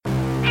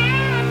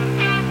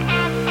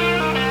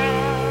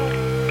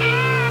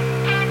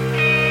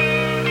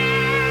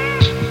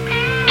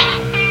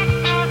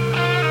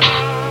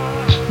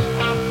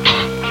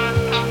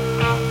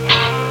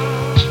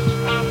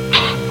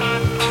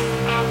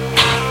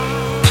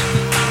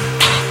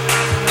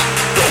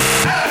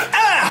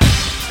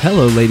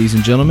Hello, ladies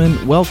and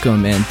gentlemen.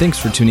 Welcome and thanks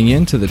for tuning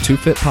in to the Two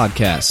Fit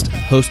Podcast,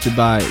 hosted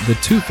by the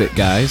Two Fit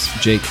guys,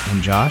 Jake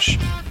and Josh.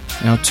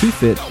 Now, Two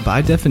Fit,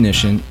 by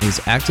definition, is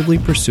actively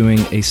pursuing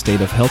a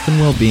state of health and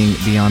well-being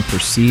beyond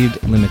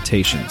perceived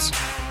limitations.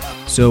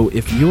 So,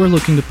 if you're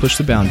looking to push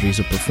the boundaries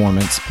of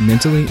performance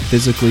mentally,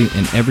 physically,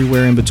 and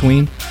everywhere in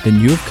between, then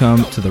you have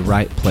come to the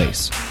right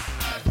place.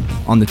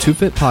 On the Two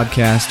Fit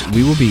Podcast,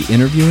 we will be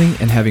interviewing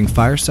and having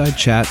fireside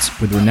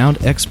chats with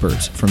renowned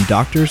experts from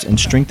doctors and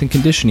strength and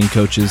conditioning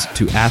coaches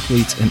to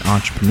athletes and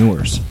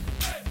entrepreneurs.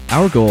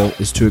 Our goal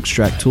is to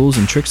extract tools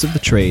and tricks of the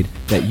trade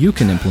that you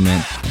can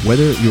implement,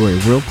 whether you're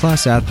a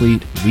world-class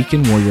athlete,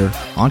 weekend warrior,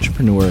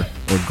 entrepreneur,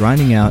 or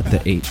grinding out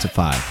the 8 to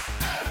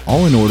 5,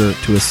 all in order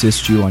to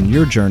assist you on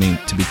your journey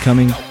to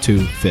becoming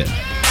Two Fit.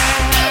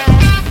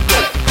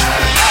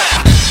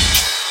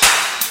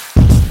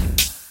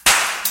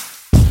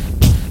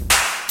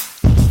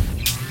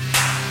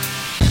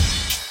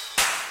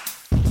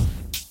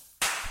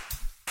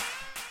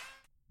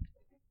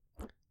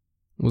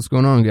 What's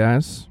going on,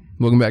 guys?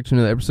 Welcome back to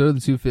another episode of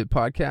the Two Fit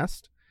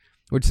Podcast,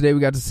 where today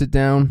we got to sit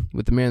down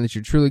with the man that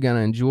you're truly going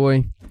to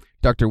enjoy,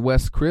 Dr.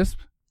 Wes Crisp.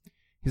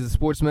 He's a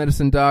sports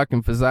medicine doc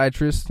and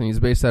physiatrist, and he's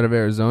based out of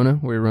Arizona,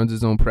 where he runs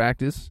his own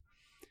practice.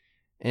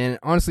 And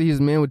honestly, he's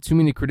a man with too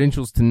many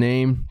credentials to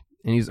name,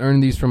 and he's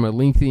earned these from a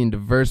lengthy and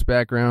diverse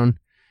background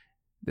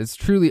that's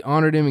truly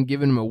honored him and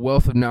given him a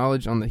wealth of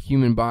knowledge on the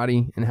human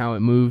body and how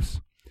it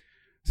moves.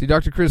 See,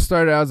 Dr. Chris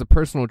started out as a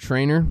personal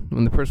trainer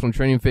when the personal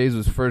training phase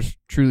was first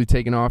truly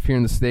taken off here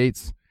in the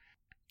States.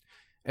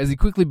 As he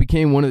quickly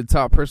became one of the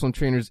top personal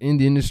trainers in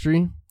the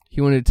industry, he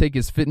wanted to take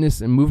his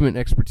fitness and movement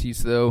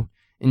expertise, though,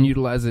 and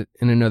utilize it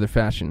in another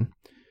fashion.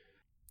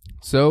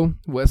 So,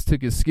 Wes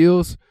took his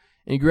skills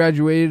and he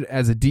graduated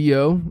as a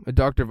DO, a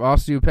doctor of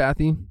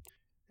osteopathy,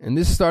 and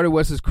this started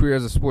Wes's career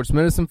as a sports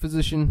medicine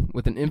physician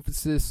with an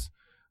emphasis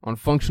on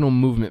functional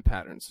movement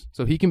patterns.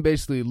 So he can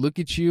basically look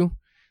at you,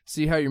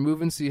 see how you're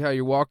moving, see how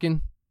you're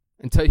walking,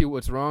 and tell you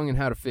what's wrong and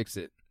how to fix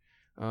it.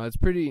 It's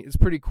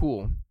pretty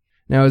cool.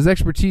 Now, his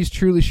expertise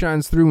truly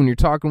shines through when you're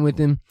talking with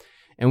him,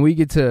 and we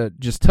get to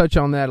just touch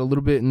on that a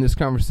little bit in this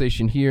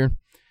conversation here,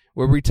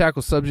 where we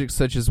tackle subjects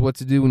such as what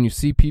to do when you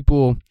see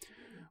people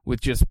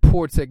with just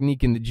poor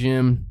technique in the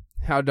gym,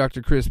 how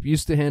Dr. Crisp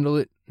used to handle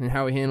it, and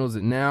how he handles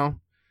it now,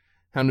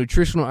 how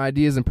nutritional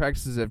ideas and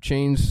practices have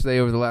changed, say,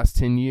 over the last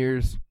 10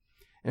 years,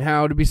 and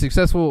how to be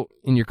successful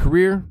in your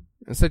career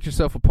and set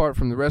yourself apart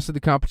from the rest of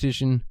the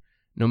competition,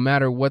 no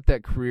matter what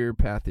that career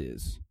path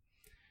is.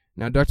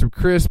 Now, Dr.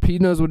 Crisp, he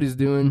knows what he's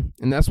doing,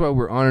 and that's why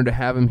we're honored to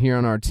have him here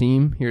on our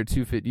team here at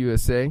Two Fit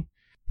USA.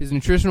 His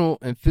nutritional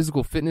and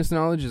physical fitness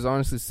knowledge is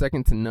honestly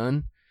second to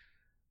none,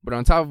 but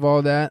on top of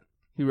all that,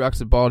 he rocks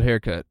a bald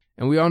haircut,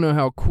 and we all know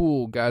how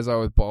cool guys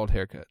are with bald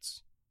haircuts.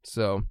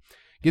 So,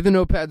 get the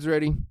notepads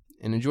ready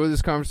and enjoy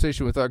this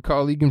conversation with our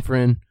colleague and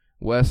friend,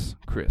 Wes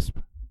Crisp.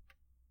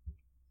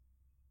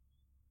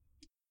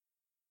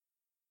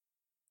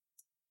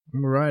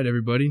 All right,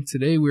 everybody.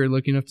 Today we are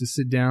lucky enough to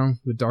sit down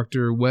with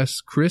Dr.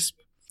 Wes Crisp.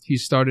 He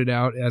started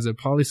out as a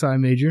poli-sci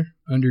major,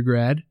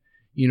 undergrad,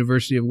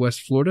 University of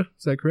West Florida.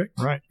 Is that correct?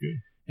 Right, good.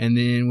 And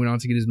then went on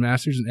to get his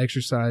master's in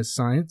exercise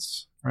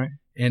science. Right.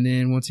 And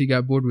then once he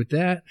got bored with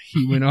that,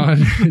 he went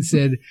on and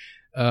said,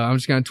 I'm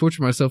just going to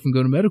torture myself and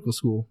go to medical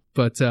school.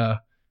 But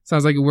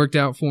sounds like it worked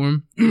out for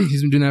him.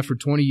 He's been doing that for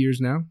 20 years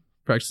now,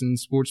 practicing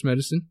sports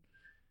medicine.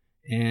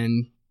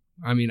 And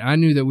I mean, I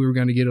knew that we were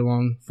going to get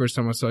along first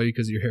time I saw you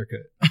because of your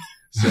haircut.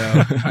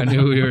 So I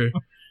knew we were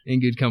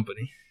in good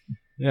company.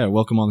 Yeah,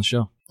 welcome on the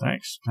show.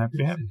 Thanks. Happy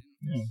to have you.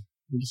 Yeah,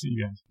 good to see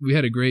you guys. We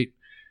had a great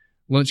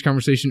lunch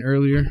conversation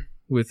earlier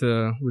with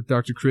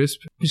Dr.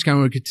 Crisp. Just kind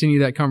of want to continue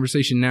that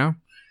conversation now.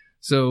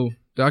 So,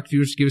 Doc, if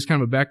you just give us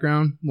kind of a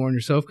background more on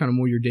yourself, kind of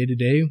more your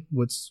day-to-day,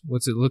 what's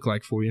it look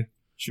like for you?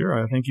 Sure.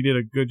 I think you did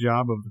a good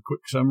job of the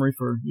quick summary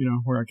for,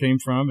 where I came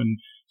from. And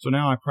so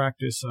now I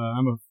practice,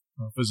 I'm a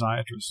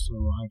physiatrist,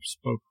 so I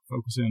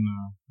focus in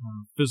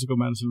physical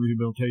medicine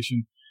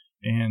rehabilitation.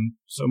 And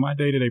so my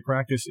day-to-day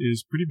practice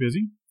is pretty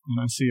busy, and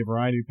I see a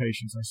variety of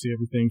patients. I see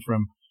everything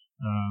from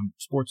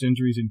sports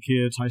injuries in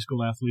kids, high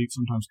school athletes,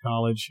 sometimes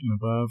college and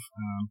above,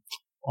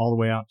 all the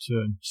way out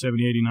to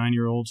 70, 80,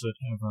 90-year-olds that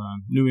have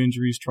new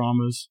injuries,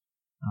 traumas,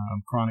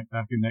 chronic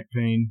back and neck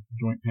pain,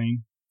 joint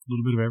pain, a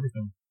little bit of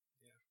everything.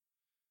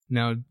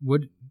 Now,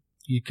 what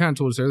you kind of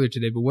told us earlier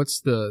today, but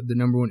what's the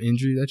number one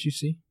injury that you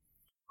see?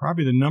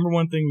 Probably the number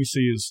one thing we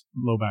see is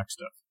low back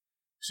stuff.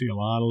 We see a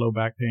lot of low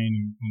back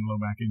pain and low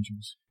back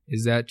injuries.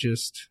 Is that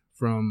just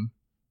from,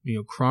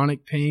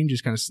 chronic pain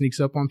just kind of sneaks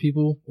up on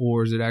people,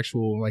 or is it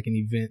actual like an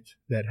event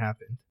that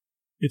happened?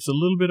 It's a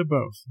little bit of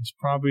both. It's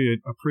probably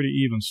a pretty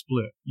even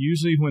split.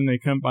 Usually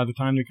by the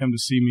time they come to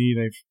see me,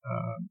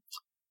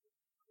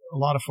 a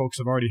lot of folks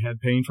have already had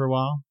pain for a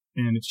while,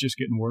 and it's just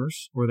getting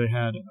worse, or they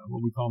had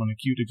what we call an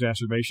acute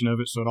exacerbation of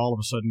it, so it all of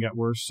a sudden got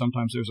worse.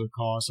 Sometimes there's a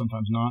cause,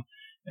 sometimes not.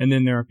 And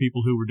then there are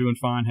people who were doing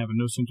fine, having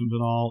no symptoms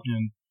at all,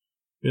 and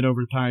bent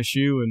over to tie a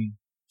shoe and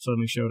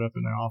suddenly showed up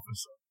in their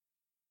office.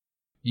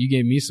 you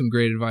gave me some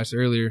great advice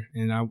earlier,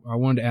 and I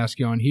wanted to ask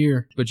you on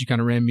here, but you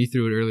kind of ran me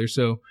through it earlier.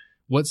 So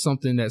what's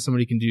something that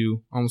somebody can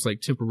do almost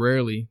like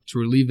temporarily to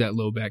relieve that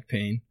low back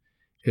pain?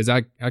 Because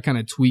I kind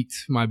of tweaked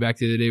my back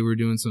the other day. We were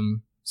doing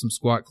some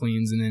squat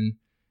cleans and then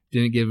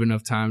didn't give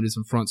enough time to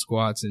some front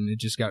squats, and it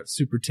just got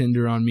super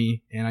tender on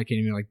me, and I can't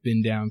even like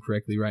bend down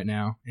correctly right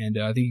now. And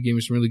I think you gave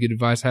me some really good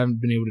advice. I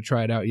haven't been able to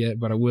try it out yet,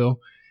 but I will.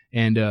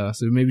 And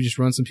so maybe just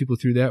run some people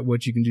through that,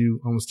 what you can do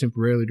almost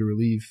temporarily to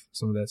relieve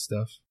some of that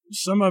stuff.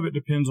 Some of it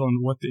depends on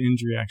what the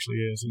injury actually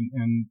is.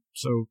 And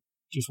so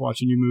just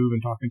watching you move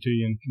and talking to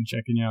you and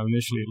checking you out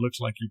initially, it looks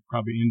like you've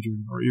probably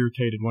injured or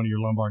irritated one of your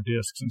lumbar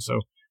discs. And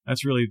so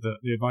that's really the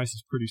advice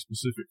is pretty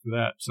specific for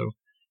that. So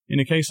in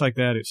a case like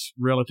that, it's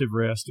relative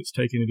rest. It's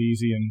taking it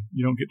easy, and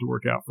you don't get to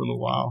work out for a little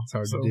while. It's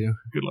hard to do.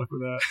 Good luck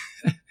with that.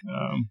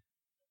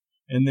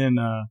 And then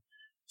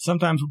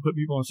sometimes we'll put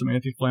people on some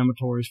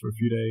anti-inflammatories for a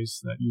few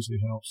days. That usually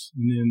helps.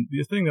 And then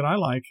the thing that I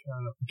like,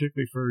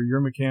 particularly for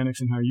your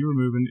mechanics and how you were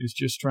moving, is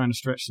just trying to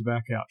stretch the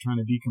back out, trying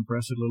to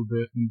decompress it a little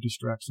bit and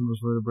distract some of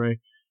those vertebrae.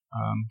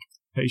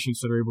 Patients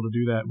that are able to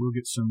do that will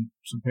get some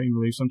pain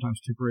relief, sometimes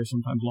temporary,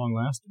 sometimes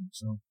long-lasting.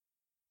 So.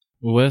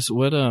 Well, Wes,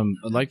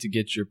 I'd like to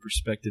get your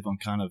perspective on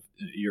kind of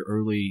your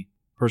early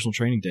personal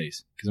training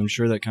days, because I'm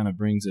sure that kind of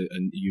brings a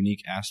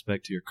unique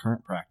aspect to your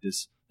current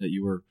practice, that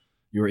you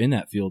were in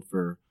that field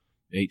for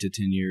 8 to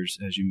 10 years,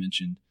 as you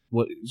mentioned.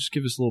 Just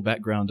give us a little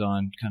background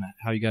on kind of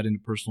how you got into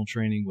personal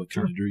training, what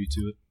kind of drew you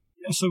to it.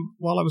 Yeah, so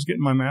while I was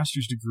getting my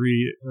master's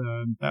degree,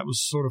 that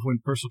was sort of when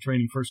personal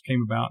training first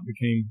came about,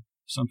 became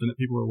something that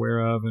people were aware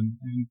of and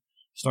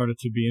started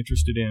to be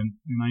interested in.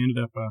 And I ended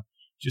up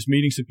just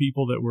meeting some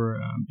people that were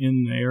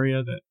in the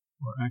area that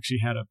actually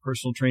had a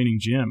personal training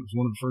gym. It was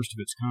one of the first of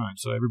its kind.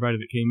 So everybody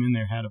that came in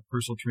there had a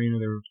personal trainer.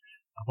 There were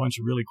a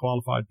bunch of really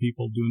qualified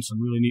people doing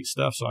some really neat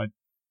stuff. So I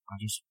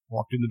just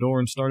walked in the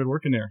door and started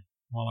working there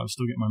while I was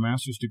still getting my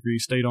master's degree,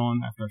 stayed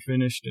on after I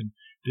finished and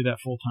did that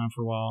full time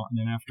for a while. And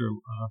then after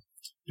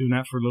doing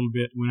that for a little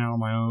bit, went out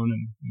on my own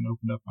and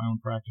opened up my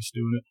own practice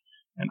doing it.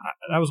 And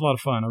that was a lot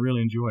of fun. I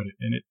really enjoyed it.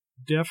 And it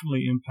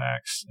definitely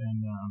impacts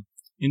and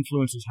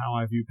influences how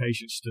I view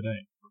patients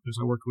today, because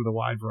I worked with a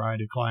wide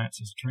variety of clients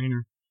as a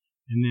trainer,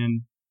 and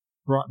then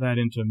brought that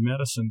into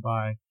medicine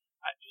by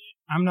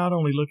I'm not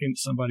only looking at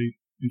somebody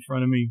in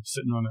front of me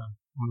sitting on a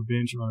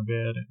bench or on a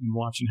bed and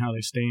watching how they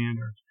stand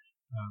or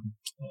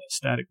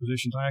static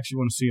positions. I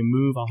actually want to see them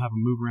move. I'll have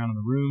them move around in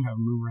the room, have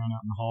them move around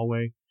out in the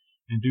hallway,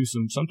 and do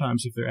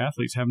sometimes if they're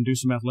athletes, have them do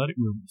some athletic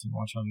movements and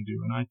watch how they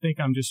do. And I think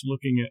I'm just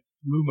looking at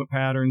movement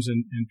patterns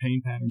and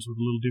pain patterns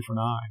with a little different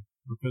eye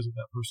because of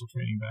that personal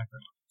training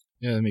background.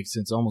 Yeah, that makes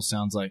sense. It almost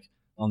sounds like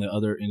on the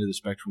other end of the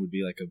spectrum would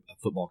be like a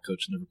football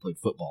coach that never played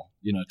football,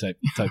 type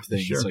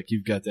thing. Sure. It's like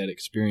you've got that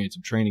experience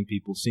of training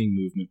people, seeing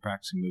movement,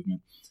 practicing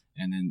movement,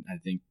 and then I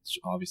think it's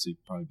obviously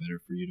probably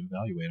better for you to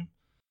evaluate them.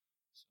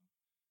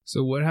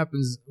 So what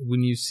happens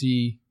when you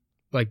see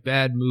like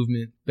bad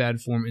movement,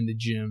 bad form in the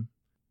gym?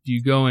 Do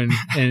you go and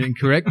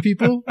correct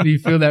people? Do you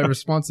feel that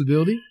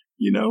responsibility?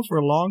 For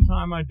a long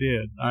time I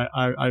did.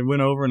 I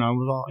went over and I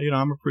was all,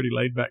 I'm a pretty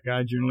laid back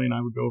guy generally, and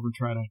I would go over and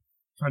try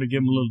to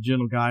give them a little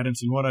gentle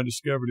guidance. And what I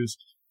discovered is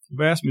the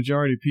vast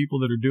majority of people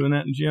that are doing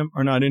that in the gym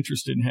are not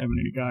interested in having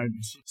any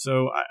guidance.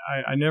 So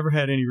I never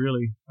had any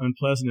really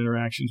unpleasant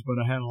interactions, but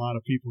I had a lot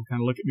of people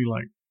kind of look at me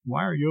like,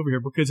 why are you over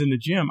here? Because in the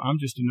gym, I'm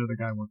just another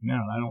guy working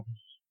out. I don't,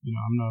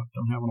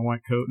 don't have on a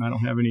white coat, and I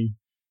don't have any,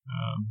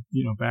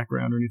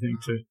 background or anything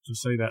to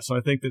say that. So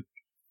I think that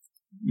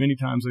many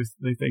times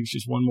they think it's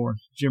just one more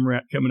gym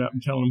rat coming up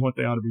and telling them what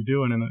they ought to be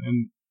doing.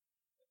 And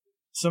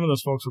some of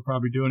those folks were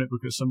probably doing it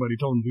because somebody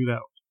told them to do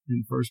that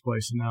in the first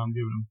place, and now I'm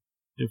giving them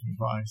different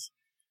advice.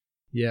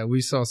 Yeah,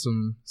 we saw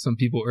some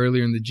people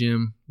earlier in the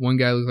gym. One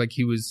guy looked like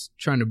he was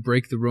trying to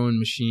break the rowing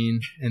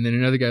machine, and then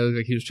another guy looked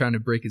like he was trying to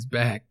break his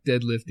back,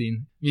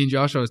 deadlifting. Me and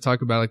Josh always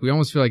talk about, like, we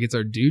almost feel like it's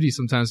our duty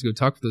sometimes to go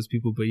talk to those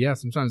people, but yeah,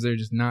 sometimes they're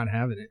just not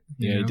having it.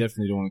 You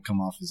definitely don't want to come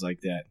off as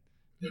like that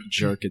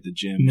jerk at the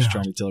gym just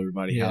trying to tell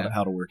everybody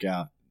how to work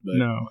out.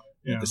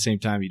 But at the same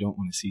time, you don't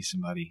want to see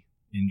somebody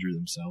injure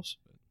themselves.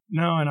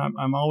 No, and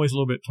I'm always a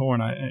little bit torn.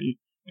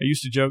 I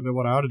used to joke that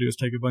what I ought to do is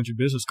take a bunch of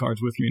business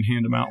cards with me and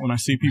hand them out when I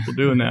see people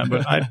doing that.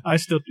 But I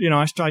still,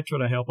 I try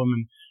to help them.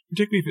 And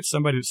particularly if it's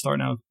somebody that's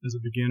starting out as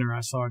a beginner.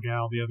 I saw a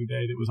gal the other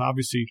day that was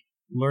obviously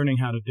learning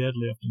how to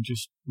deadlift and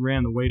just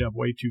ran the weight up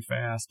way too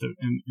fast.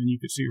 And you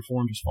could see her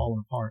form just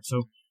falling apart.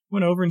 So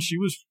went over and she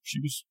was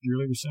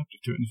really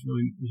receptive to it. And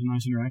it was a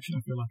nice interaction.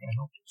 I feel like I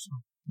helped her. So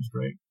it was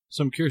great.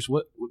 So I'm curious,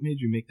 what made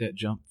you make that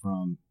jump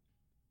from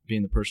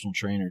being the personal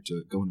trainer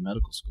to going to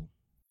medical school?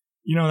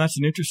 That's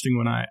an interesting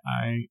one.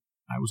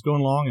 I was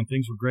going along and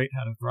things were great,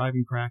 had a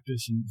thriving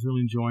practice and was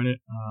really enjoying it.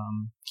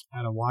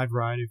 Had a wide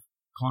variety of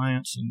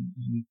clients and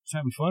was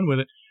having fun with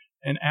it.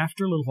 And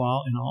after a little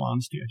while, in all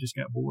honesty, I just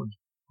got bored.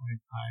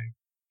 I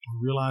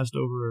realized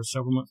over a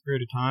several month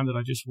period of time that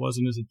I just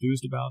wasn't as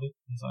enthused about it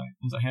as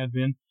I had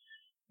been.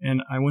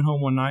 And I went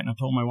home one night and I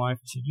told my wife,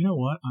 I said, you know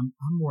what? I'm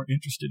more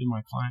interested in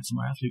my clients and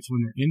my athletes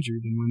when they're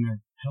injured than when they're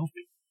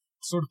healthy.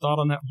 Sort of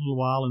thought on that for a little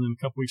while, and then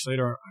a couple weeks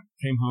later I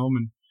came home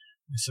and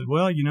I said,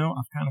 well,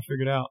 I've kind of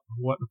figured out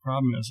what the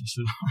problem is. I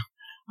said,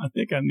 I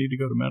think I need to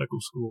go to medical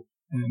school.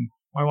 And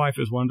my wife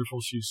is wonderful.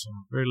 She's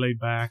very laid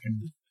back.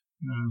 And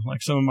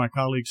like some of my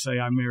colleagues say,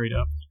 I married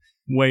up,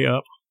 way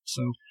up.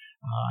 So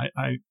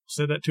I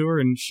said that to her,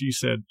 and she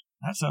said,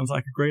 that sounds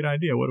like a great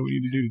idea. What do we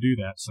need to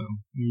do that? So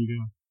there you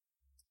go.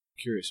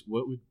 Curious,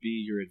 what would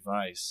be your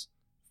advice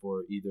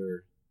for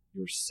either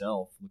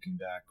yourself looking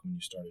back when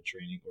you started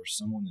training or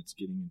someone that's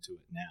getting into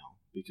it now?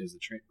 Because the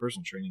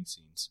personal training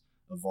scene's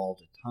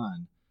evolved a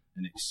ton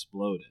and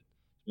exploded.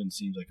 It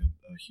seems like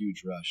a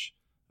huge rush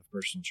of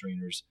personal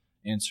trainers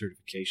and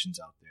certifications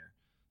out there.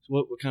 So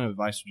what kind of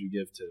advice would you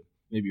give to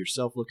maybe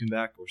yourself looking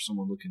back or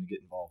someone looking to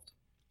get involved?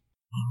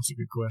 Oh, that's a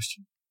good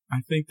question.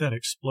 I think that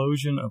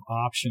explosion of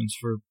options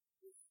for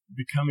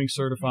becoming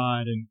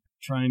certified and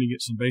trying to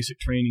get some basic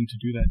training to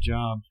do that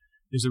job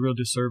is a real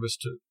disservice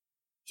to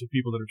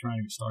people that are trying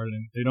to get started,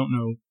 and they don't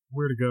know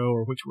where to go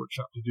or which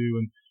workshop to do.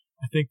 And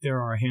I think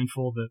there are a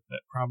handful that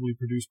probably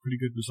produce pretty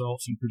good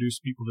results and produce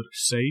people that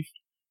are safe,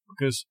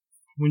 because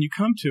when you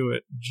come to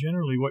it,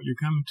 generally what you're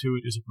coming to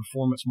it is a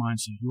performance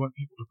mindset. You want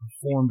people to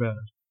perform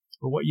better.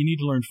 But what you need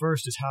to learn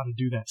first is how to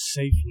do that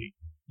safely.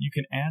 You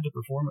can add the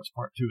performance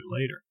part to it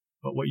later,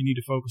 but what you need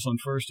to focus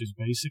on first is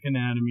basic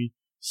anatomy,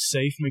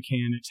 safe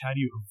mechanics. How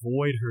do you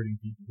avoid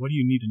hurting people? What do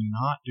you need to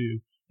not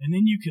do? And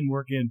then you can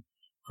work in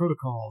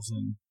protocols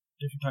and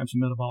different types of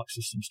metabolic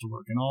systems to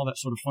work and all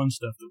that sort of fun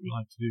stuff that we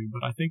like to do.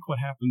 But I think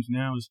what happens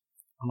now is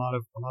a lot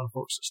of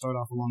folks that start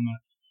off along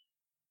that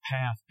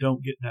path don't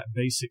get that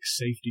basic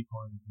safety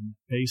part of it,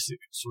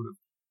 basic sort of.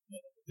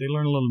 They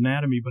learn a little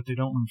anatomy, but they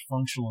don't learn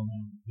functional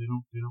anatomy. They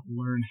don't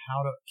learn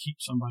how to keep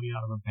somebody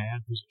out of a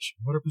bad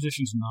position. What are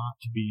positions not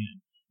to be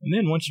in? And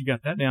then once you've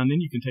got that down,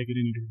 then you can take it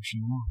any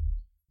direction you want.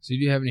 So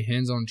do you have any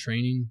hands-on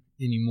training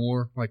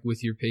anymore, like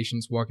with your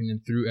patients, walking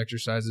them through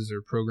exercises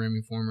or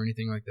programming for them or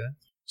anything like that?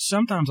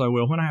 Sometimes I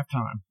will when I have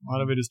time. A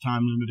lot of it is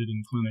time limited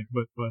in the clinic,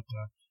 but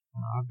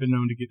I've been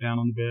known to get down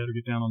on the bed or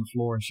get down on the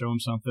floor and show them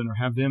something, or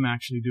have them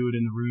actually do it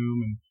in the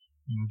room and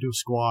do a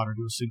squat or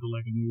do a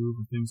single-legged move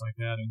or things like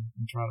that and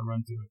try to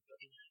run through it.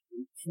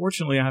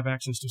 Fortunately, I have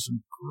access to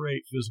some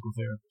great physical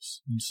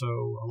therapists, and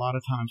so a lot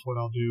of times what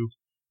I'll do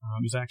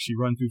is actually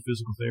run through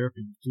physical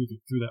therapy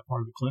through that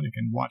part of the clinic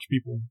and watch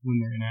people when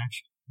they're in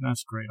action. And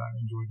that's great. I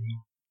enjoy doing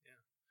that.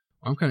 Yeah,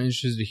 I'm kind of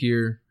interested to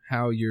hear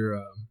how your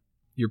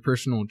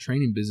personal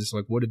training business,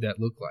 like, what did that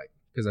look like?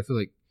 Because I feel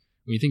like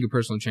when you think of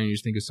personal training, you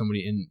just think of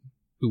somebody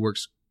who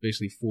works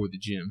basically for the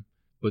gym.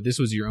 But this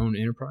was your own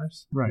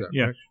enterprise, right?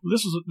 Yeah, well,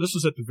 this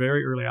was at the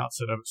very early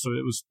outset of it. So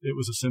it was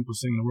the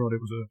simplest thing in the world.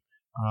 It was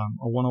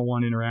a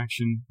one-on-one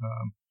interaction.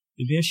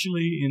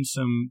 Initially in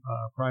some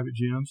private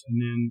gyms, and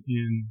then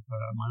in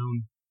my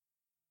own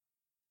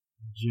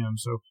gym.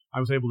 So I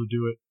was able to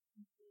do it,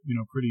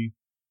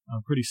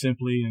 pretty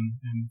simply,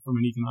 and from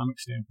an economic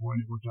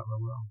standpoint, it worked out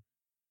real well.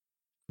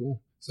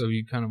 Cool. So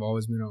you kind of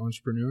always been an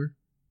entrepreneur,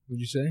 would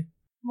you say?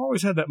 I've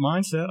always had that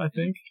mindset. I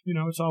think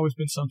it's always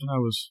been something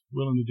I was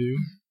willing to do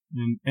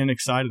and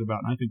excited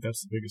about. And I think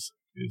that's the biggest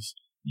thing, is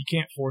you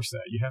can't force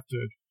that. You have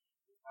to.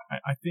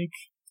 I think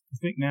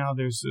now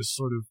there's this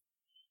sort of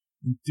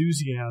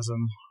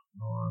enthusiasm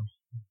or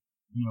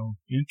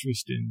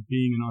interest in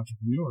being an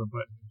entrepreneur,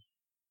 but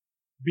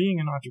being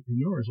an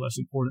entrepreneur is less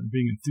important than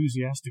being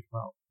enthusiastic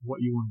about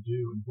what you want to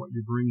do and what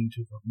you're bringing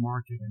to the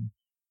market and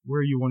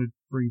where you want to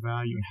bring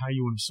value and how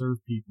you want to serve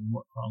people and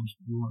what problems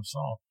you want to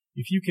solve.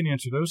 If you can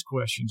answer those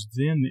questions,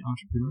 then the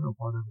entrepreneurial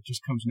part of it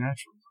just comes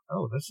naturally.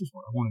 Oh, this is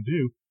what I want to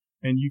do,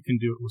 and you can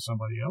do it with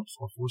somebody else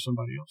or for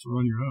somebody else or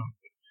on your own.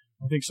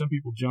 I think some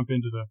people jump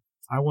into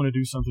I want to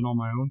do something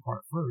on my own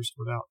part first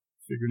without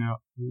figuring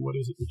out what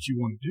is it that you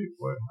want to do,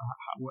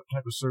 what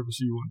type of service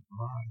you want to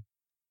provide.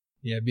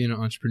 Yeah, being an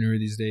entrepreneur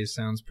these days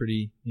sounds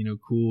pretty,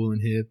 cool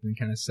and hip and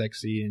kind of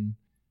sexy, and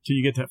till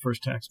you get that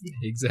first tax bill.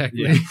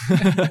 Exactly.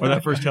 Yeah. Or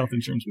that first health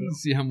insurance bill.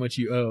 See how much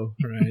you owe,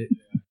 right?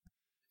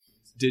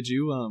 Did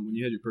you, when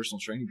you had your personal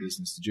training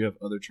business, did you have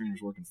other trainers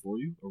working for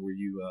you, or were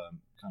you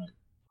kind of?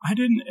 I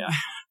didn't.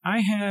 I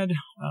had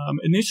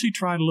initially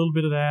tried a little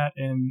bit of that,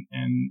 and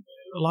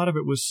a lot of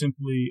it was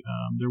simply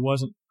there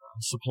wasn't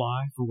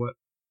supply for what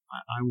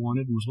I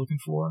wanted and was looking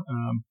for.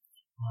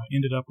 I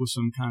ended up with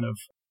some kind of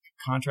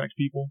contract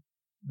people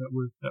that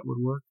would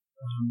work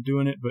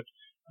doing it, but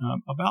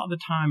about the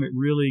time it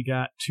really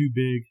got too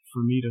big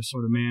for me to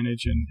sort of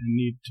manage and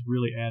need to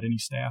really add any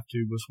staff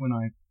to was when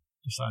I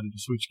decided to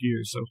switch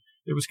gears. So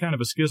there was kind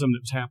of a schism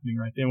that was happening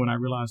right then when I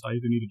realized I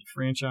either needed to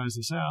franchise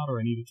this out or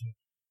I needed to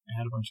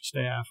add a bunch of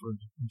staff or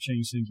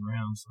change things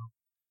around. So,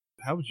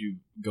 how would you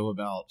go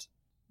about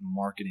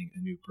marketing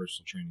a new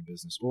personal training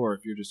business? Or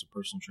if you're just a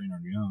personal trainer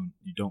on your own,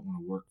 you don't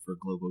want to work for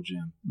a global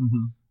gym.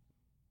 Mm-hmm.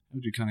 How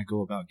would you kind of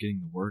go about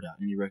getting the word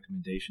out? Any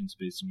recommendations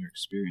based on your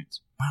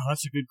experience? Wow,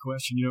 that's a good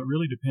question. It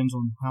really depends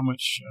on how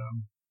much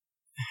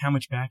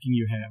backing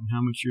you have and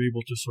how much you're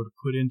able to sort of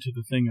put into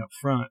the thing up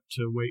front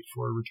to wait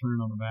for a return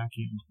on the back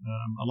end.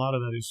 A lot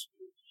of that is,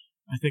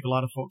 I think a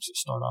lot of folks that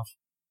start off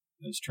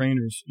as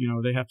trainers,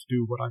 they have to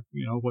do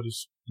what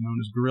is known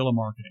as guerrilla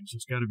marketing. So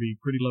it's got to be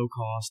pretty low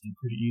cost and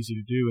pretty easy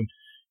to do. And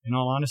in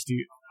all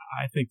honesty,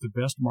 I think the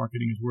best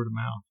marketing is word of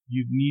mouth.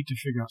 You need to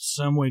figure out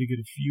some way to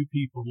get a few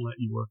people to let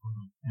you work with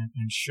them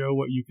and show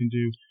what you can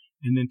do,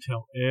 and then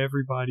tell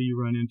everybody you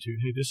run into,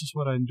 hey, this is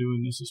what I'm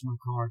doing. This is my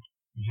card.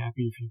 Be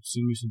happy if you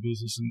send me some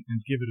business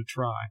and give it a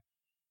try.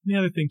 And the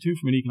other thing, too,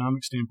 from an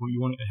economic standpoint, you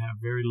want it to have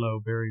very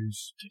low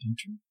barriers to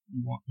entry.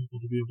 You want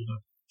people to be able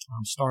to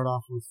start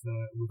off with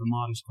a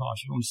modest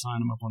cost. You don't want to sign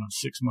them up on a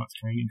 6-month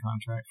training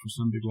contract for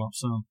some big lump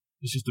sum.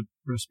 It's just a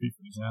recipe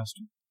for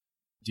disaster.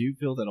 Do you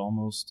feel that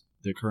almost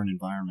the current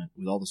environment,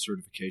 with all the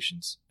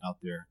certifications out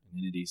there and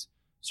entities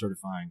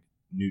certifying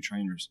new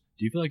trainers,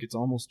 do you feel like it's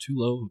almost too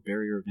low of a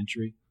barrier of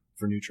entry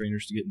for new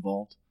trainers to get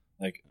involved?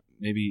 Like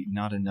maybe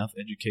not enough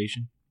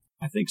education?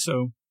 I think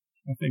so.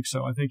 I think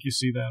you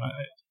see that.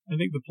 I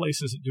think the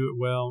places that do it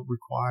well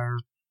require,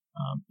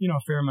 a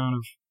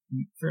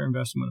fair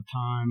investment of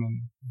time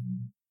and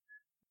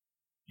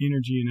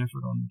energy and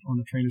effort on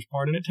the trainer's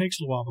part. And it takes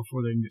a while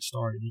before they can get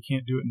started. You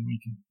can't do it in a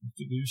weekend.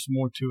 There's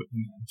more to it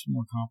than that. It's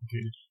more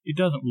complicated. It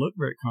doesn't look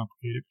very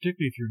complicated,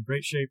 particularly if you're in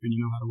great shape and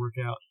you know how to work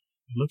out.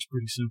 It looks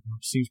pretty simple.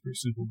 It seems pretty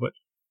simple, but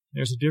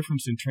there's a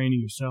difference in training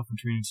yourself and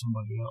training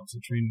somebody else,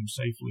 and training them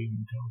safely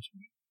and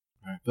intelligently.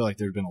 I feel like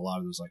there's been a lot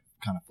of those like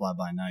kind of fly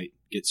by night,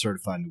 get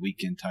certified in the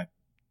weekend type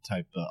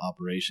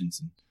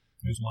operations, and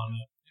there's a lot of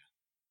that.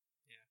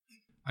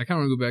 Yeah. I kind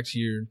of want to go back to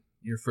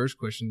your first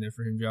question there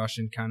for him, Josh,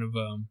 and kind of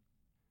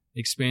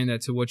expand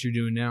that to what you're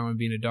doing now and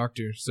being a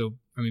doctor. So,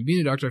 I mean,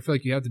 being a doctor, I feel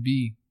like you have to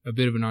be a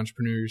bit of an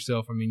entrepreneur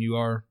yourself. I mean, you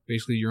are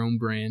basically your own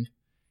brand.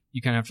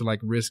 You kind of have to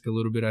like risk a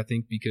little bit, I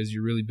think, because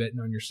you're really betting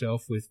on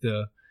yourself with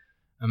the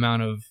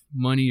amount of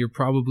money you're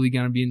probably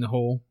going to be in the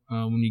hole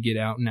when you get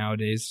out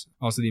nowadays.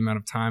 Also, the amount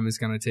of time it's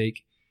going to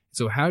take.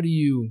 So how do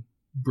you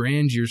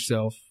brand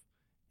yourself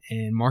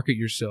and market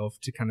yourself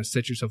to kind of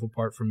set yourself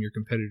apart from your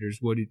competitors?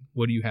 What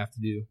do you have to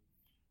do?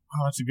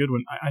 Oh, that's a good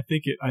one. I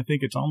think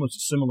it's almost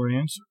a similar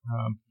answer.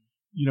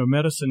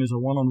 Medicine is a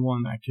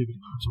one-on-one activity.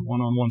 It's a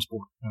one-on-one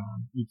sport.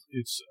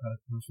 It's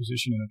a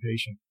physician and a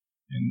patient.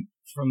 And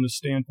from the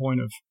standpoint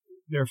of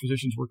there are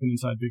physicians working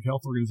inside big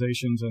health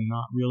organizations and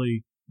not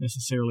really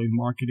necessarily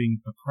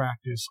marketing the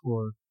practice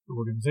or the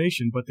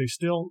organization, but they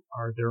still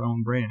are their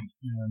own brand.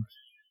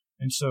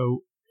 And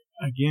so,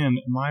 again,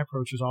 my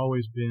approach has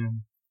always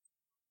been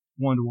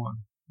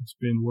one-to-one. It's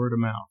been word of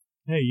mouth.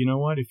 Hey, you know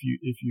what? If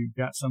you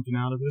got something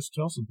out of this,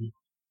 tell some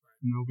people.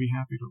 Be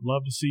happy to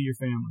love to see your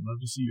family, love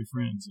to see your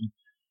friends. And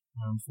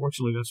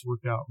fortunately, that's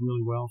worked out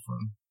really well for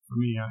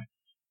me.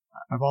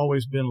 I've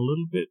always been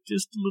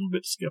just a little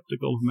bit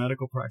skeptical of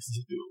medical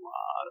practices that do a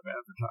lot of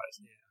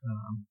advertising.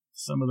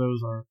 Some of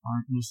those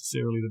aren't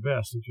necessarily the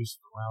best. They're just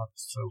the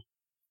loudest. So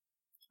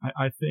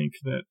I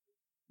think that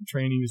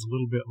training is a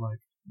little bit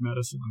like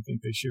medicine. I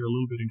think they share a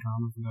little bit in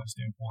common from that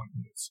standpoint.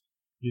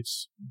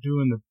 It's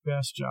doing the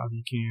best job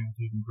you can,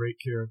 taking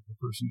great care of the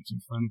person that's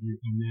in front of you,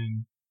 and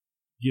then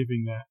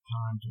giving that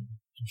time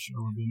to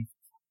show a benefit.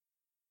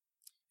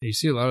 You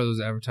see a lot of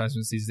those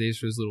advertisements these days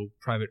for those little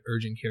private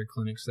urgent care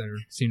clinics that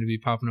seem to be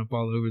popping up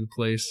all over the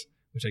place,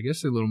 which I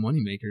guess they're little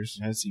money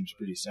makers. That seems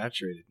pretty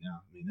saturated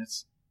now. I mean,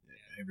 that's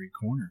every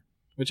corner,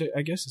 which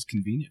I guess is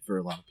convenient for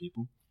a lot of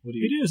people.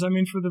 It is. I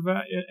mean, for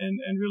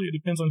and really it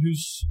depends on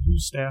who's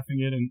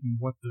staffing it and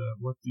what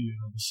the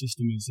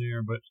system is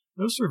there. But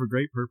those serve a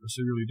great purpose.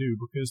 They really do,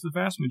 because the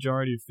vast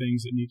majority of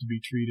things that need to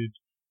be treated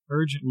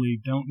urgently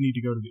don't need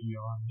to go to the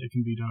ER. They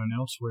can be done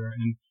elsewhere.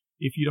 And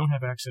if you don't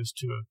have access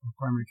to a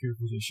primary care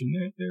physician,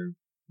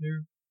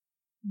 they're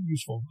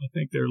useful. I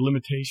think there are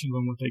limitations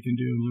on what they can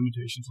do and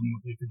limitations on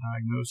what they can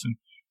diagnose. And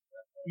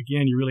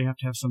again, you really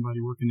have to have somebody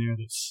working there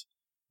that's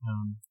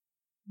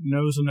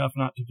knows enough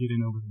not to get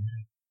in over their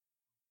head.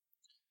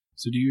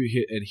 So do you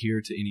adhere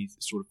to any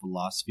sort of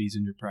philosophies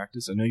in your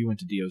practice? I know you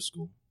went to DO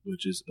school,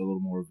 which is a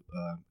little more of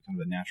kind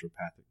of a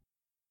naturopathic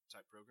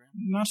type program.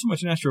 Not so much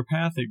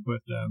naturopathic,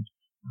 but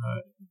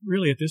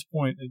really at this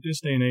point, at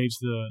this day and age,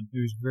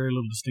 there's very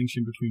little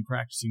distinction between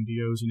practicing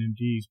DOs and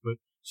MDs.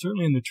 But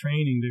certainly in the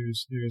training,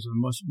 there's a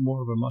much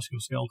more of a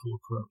musculoskeletal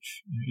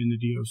approach in the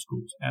DO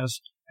schools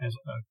as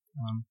a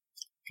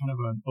kind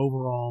of an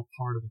overall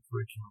part of the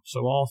curriculum.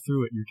 So all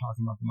through it, you're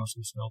talking about the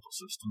musculoskeletal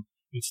system.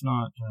 It's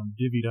not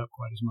divvied up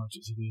quite as much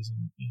as it is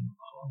in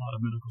a lot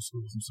of medical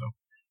schools. And so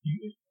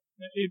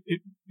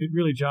it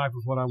really jived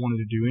with what I wanted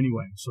to do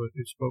anyway. So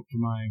it spoke to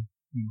my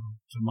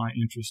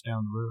interest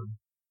down the road.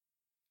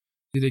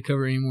 Do they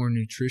cover any more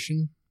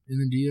nutrition in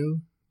the DO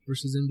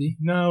versus MD?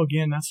 No,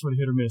 again, that's sort of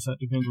hit or miss. That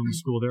depends on the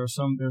school. There are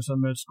some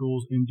med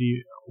schools,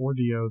 MD or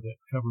DO, that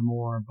cover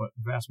more, but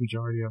the vast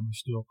majority of them are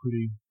still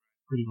pretty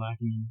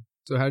lacking.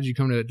 So how did you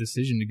come to that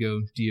decision to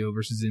go DO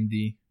versus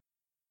MD?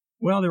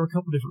 Well, there were a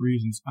couple different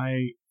reasons.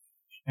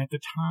 At the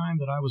time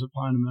that I was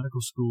applying to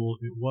medical school,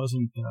 it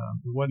wasn't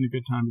a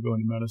good time to go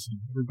into medicine.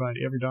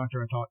 Every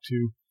doctor I talked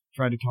to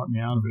tried to talk me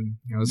out of it.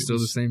 It's still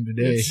the same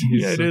today.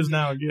 Yeah, it is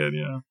now again.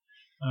 Yeah.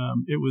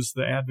 It was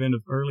the advent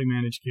of early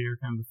managed care,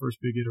 kind of the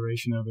first big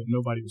iteration of it.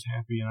 Nobody was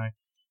happy, and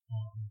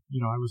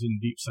I was in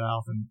the Deep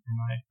South, and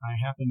I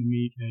happened to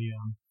meet a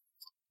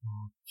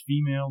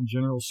female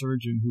general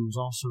surgeon who was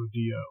also a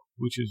DO,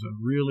 which is a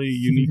really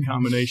unique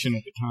combination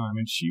at the time.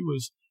 And she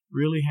was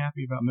really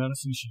happy about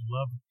medicine. She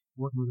loved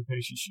working with her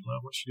patients. She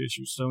loved what she did.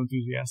 She was so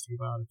enthusiastic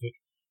about it that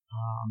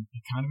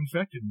it kind of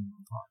infected me.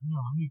 I thought,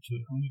 I need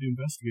to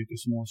investigate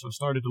this more. So I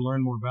started to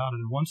learn more about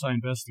it. And once I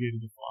investigated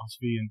the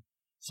philosophy and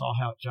saw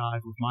how it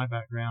jived with my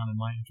background and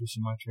my interest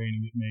in my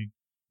training, it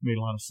made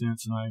a lot of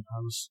sense. And I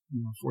was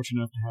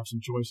fortunate enough to have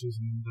some choices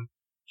and ended up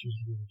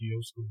choosing to go to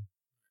DO school.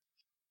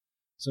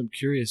 So I'm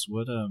curious,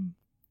 what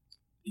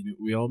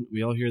we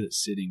all hear that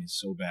sitting is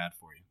so bad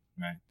for you,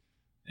 right?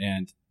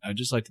 And I'd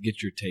just like to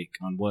get your take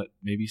on what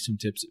maybe some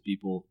tips that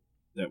people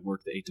that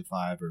work the 8 to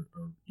 5 or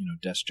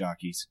desk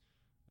jockeys,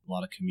 a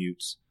lot of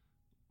commutes.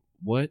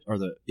 What are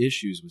the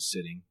issues with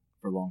sitting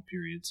for long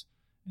periods,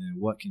 and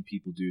what can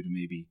people do to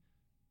maybe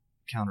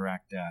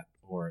counteract that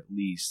or at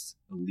least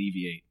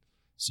alleviate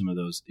some of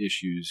those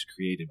issues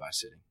created by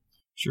sitting?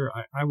 Sure.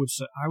 I would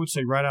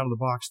say right out of the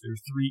box, there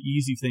are 3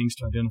 easy things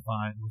to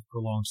identify with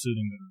prolonged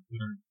sitting that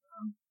are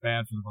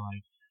bad for the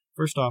body.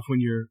 First off,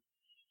 when you're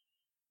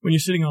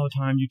sitting all the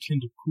time, you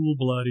tend to pool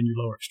blood in your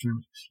lower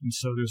extremities, and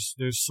so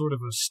there's sort of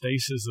a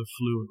stasis of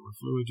fluid, where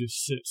fluid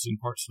just sits in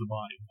parts of the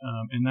body,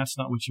 and that's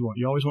not what you want.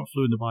 You always want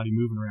fluid in the body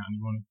moving around. You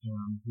want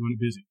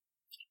it busy.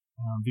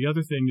 The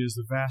other thing is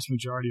the vast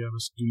majority of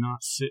us do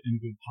not sit in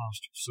a good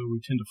posture, so we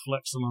tend to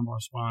flex the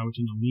lumbar spine, we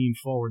tend to lean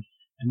forward,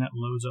 and that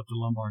loads up the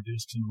lumbar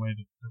discs in a way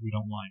that we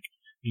don't like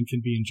and can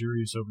be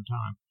injurious over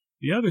time.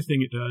 The other thing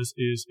it does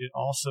is it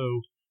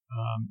also,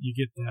 you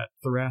get that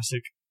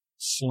thoracic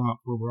slump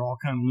where we're all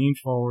kind of lean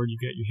forward, you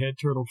get your head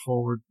turtled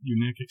forward,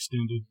 your neck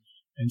extended,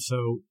 and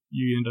so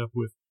you end up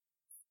with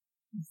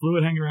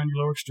fluid hanging around your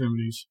lower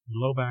extremities,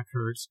 your low back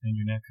hurts, and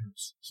your neck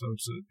hurts. So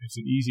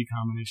it's an easy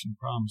combination of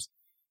problems.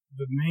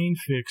 The main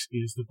fix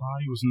is the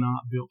body was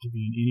not built to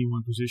be in any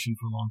one position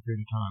for a long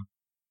period of time.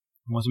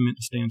 It wasn't meant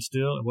to stand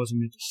still. It wasn't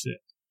meant to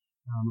sit.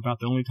 About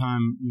the only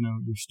time,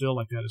 you're still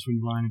like that is when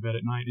you're lying in bed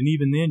at night. And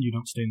even then, you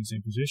don't stay in the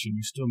same position.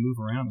 You still move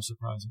around a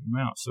surprising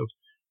amount. So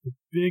the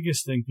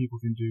biggest thing people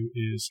can do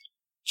is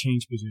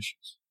change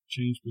positions.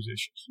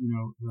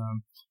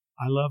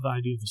 I love the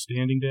idea of the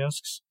standing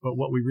desks, but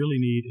what we really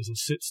need is a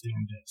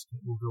sit-stand desk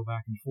that will go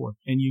back and forth.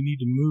 And you need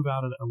to move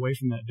away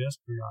from that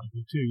desk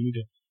periodically, too. You need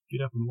to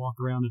get up and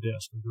walk around the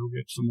desk or go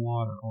get some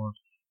water or,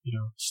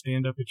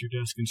 stand up at your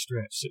desk and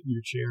stretch, sit in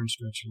your chair and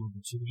stretch a little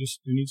bit. So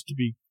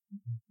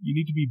you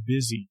need to be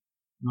busy,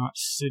 not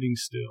sitting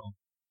still.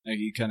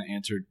 You kind of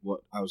answered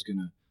what I was going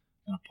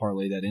to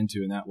parlay that into,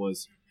 and that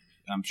was,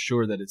 I'm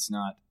sure that it's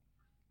not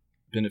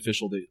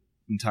beneficial the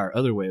entire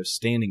other way of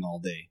standing all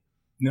day.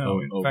 No,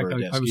 in fact,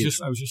 I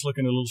was just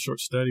looking at a little short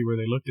study where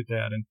they looked at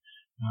that, and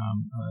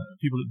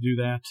people that do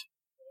that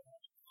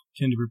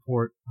tend to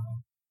report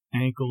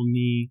ankle,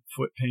 knee,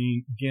 foot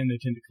pain. Again, they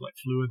tend to collect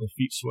fluid. Their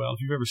feet swell.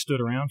 If you've ever stood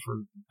around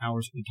for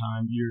hours at a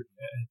time,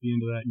 at the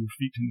end of that, your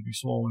feet tend to be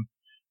swollen.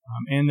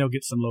 And they'll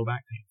get some low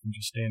back pain from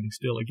just standing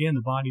still. Again,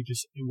 the body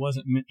it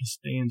wasn't meant to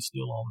stand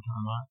still all the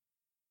time.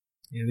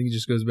 Yeah, I think it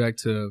just goes back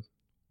to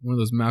one of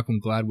those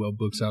Malcolm Gladwell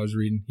books I was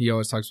reading. He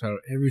always talks about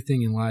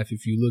everything in life,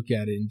 if you look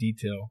at it in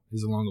detail,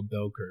 is along a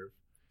bell curve.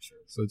 Sure.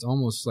 So it's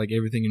almost like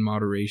everything in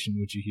moderation,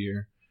 which you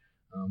hear.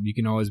 You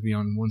can always be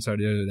on one side or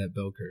the other of that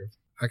bell curve.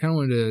 I kind of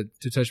wanted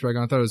to touch back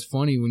on. I thought it was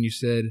funny when you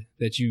said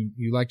that you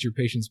liked your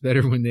patients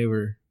better when they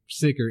were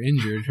sick or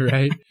injured,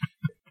 right?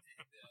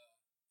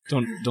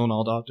 Don't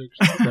all doctors,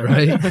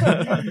 right?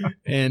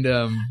 And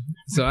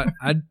so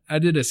I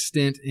did a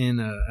stint in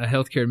a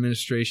healthcare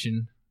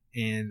administration,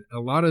 and a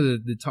lot of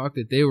the talk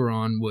that they were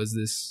on was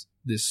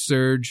this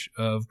surge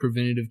of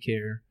preventative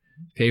care,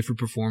 pay for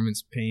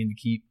performance, paying to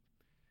keep.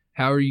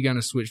 How are you going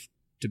to switch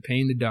to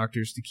paying the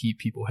doctors to keep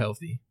people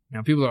healthy?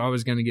 Now, people are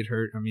always going to get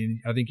hurt. I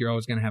mean, I think you're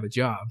always going to have a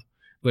job.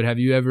 But have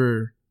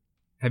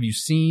you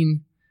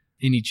seen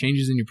any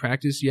changes in your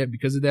practice yet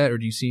because of that, or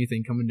do you see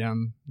anything coming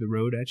down the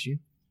road at you?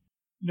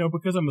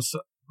 Because I'm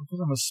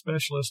a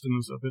specialist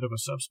and a bit of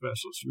a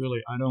subspecialist,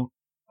 really, I don't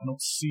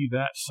see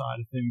that side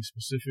of things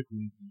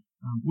specifically.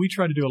 We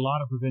try to do a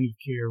lot of preventive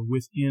care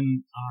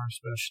within our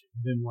specialty,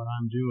 within what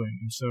I'm doing,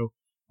 and so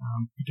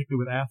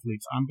particularly with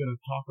athletes, I'm going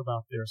to talk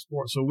about their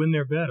sport. So when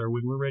they're better,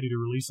 when we're ready to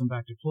release them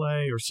back to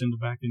play or send them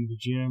back into the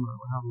gym or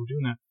however we're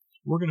doing that,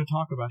 we're going to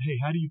talk about, hey,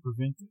 how do you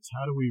prevent this?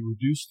 How do we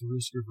reduce the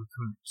risk of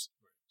recurrence?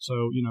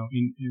 So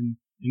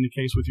in the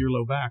case with your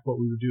low back,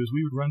 what we would do is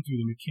we would run through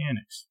the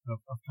mechanics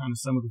of kind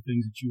of some of the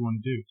things that you want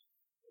to do.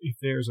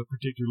 If there's a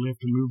particular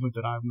lift or movement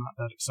that I'm not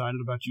that excited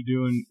about you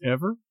doing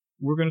ever,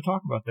 we're going to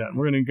talk about that, and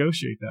we're going to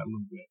negotiate that a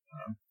little bit.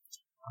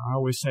 I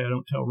always say I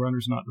don't tell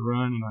runners not to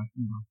run,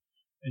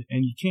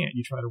 and you can't.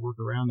 You try to work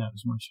around that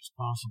as much as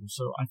possible.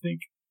 So I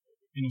think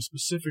in a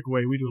specific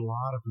way, we do a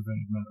lot of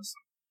preventive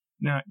medicine.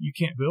 Now, you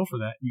can't bill for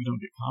that. You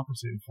don't get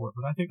compensated for it,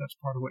 but I think that's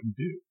part of what you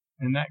do.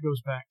 And that goes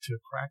back to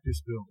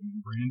practice building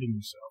and branding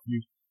yourself.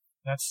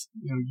 That's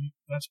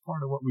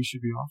part of what we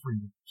should be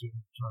offering to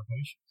our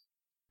patients.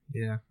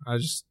 Yeah, I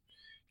was just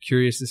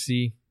curious to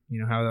see,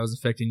 how that was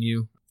affecting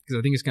you. because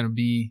I think it's going to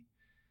be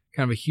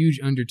kind of a huge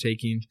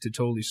undertaking to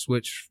totally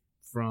switch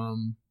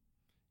from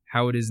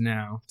how it is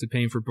now to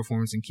paying for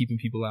performance and keeping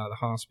people out of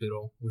the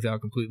hospital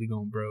without completely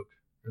going broke,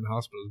 or the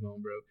hospital is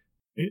going broke.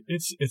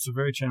 It's a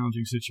very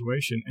challenging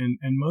situation, and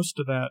most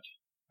of that,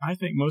 I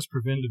think most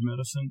preventive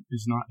medicine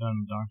is not done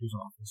in the doctor's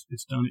office.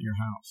 It's done at your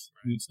house,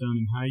 and it's done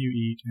in how you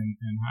eat and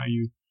how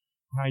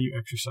you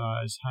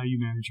exercise, how you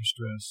manage your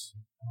stress,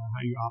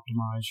 how you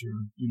optimize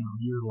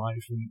your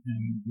life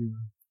and your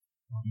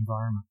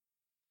environment.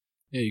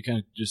 Yeah, you kind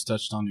of just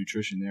touched on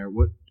nutrition there.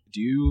 What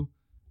do you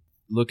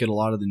look at a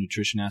lot of the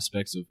nutrition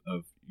aspects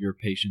of your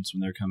patients when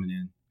they're coming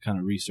in, kind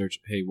of research,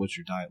 hey, what's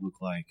your diet look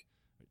like?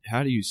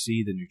 How do you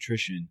see the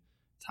nutrition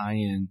tie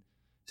in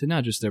to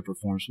not just their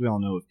performance? We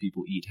all know if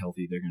people eat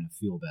healthy, they're going to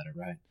feel better,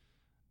 right?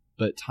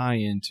 But tie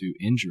into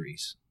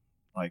injuries,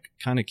 like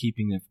kind of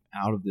keeping them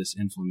out of this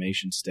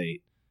inflammation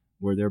state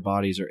where their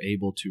bodies are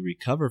able to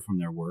recover from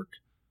their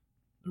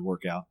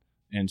workout,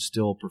 and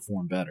still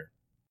perform better.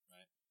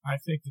 I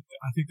think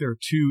there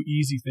are two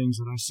easy things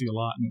that I see a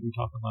lot and that we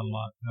talk about a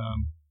lot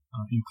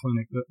in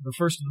clinic.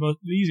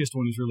 The easiest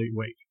one is really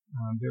weight.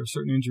 There are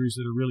certain injuries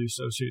that are really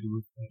associated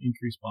with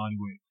increased body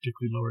weight,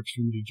 particularly lower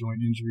extremity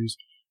joint injuries,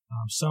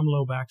 some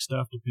low back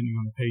stuff depending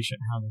on the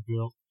patient, how they're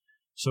built.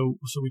 So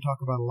we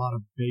talk about a lot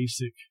of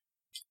basic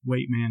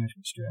weight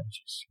management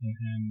strategies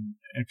and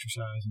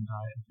exercise and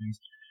diet and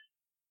things.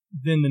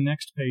 Then the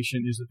next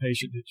patient is the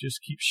patient that just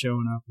keeps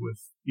showing up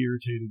with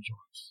irritated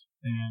joints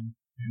and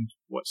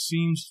what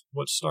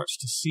starts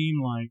to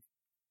seem like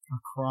a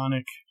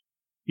chronic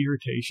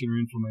irritation or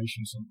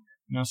inflammation somewhere.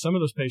 Now, some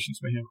of those patients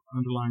may have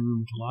underlying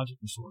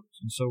rheumatologic disorders,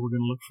 and so we're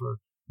going to look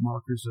for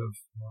markers of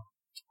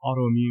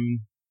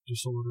autoimmune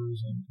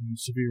disorders and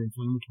severe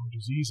inflammatory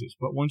diseases.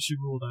 But once you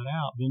rule that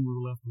out, then we're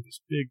left with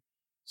this big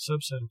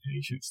subset of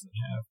patients that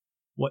have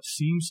what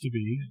seems to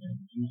be,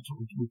 and that's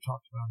what we've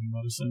talked about in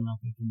medicine, and I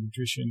think in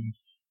nutrition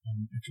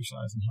and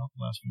exercise and health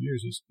the last few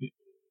years,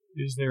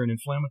 is there an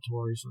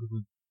inflammatory sort of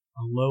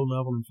a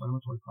low-level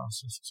inflammatory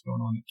process that's going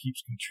on that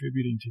keeps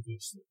contributing to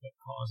this, that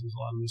causes a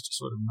lot of this to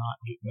sort of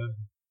not get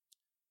better.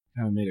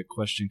 Kind of made a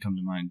question come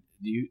to mind.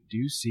 Do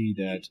you see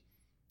that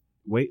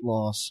weight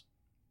loss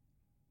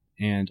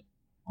and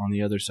on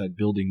the other side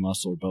building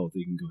muscle, or both,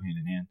 they can go hand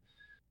in hand?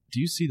 Do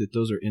you see that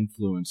those are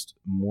influenced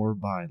more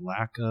by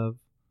lack of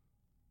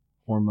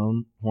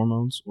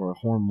hormones or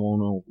a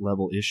hormonal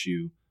level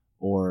issue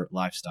or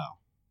lifestyle?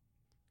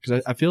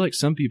 Because I feel like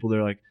some people,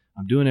 they're like,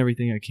 I'm doing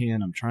everything I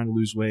can, I'm trying to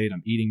lose weight,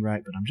 I'm eating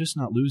right, but I'm just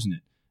not losing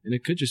it. And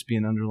it could just be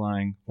an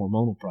underlying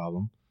hormonal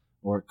problem,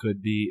 or it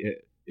could be,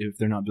 if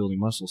they're not building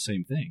muscle,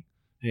 same thing.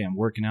 Hey, I'm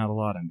working out a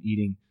lot, I'm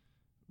eating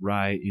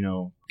right,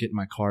 getting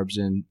my carbs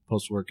in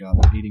post-workout,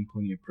 I'm eating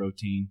plenty of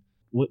protein.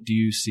 What do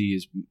you see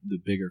as the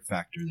bigger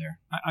factor there?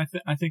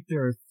 I think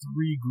there are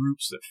three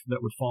groups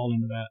that would fall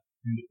into that,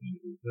 and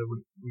that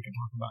we can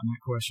talk about in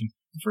that question.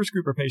 The first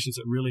group are patients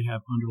that really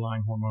have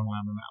underlying hormonal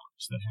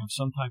abnormalities, that have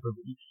some type of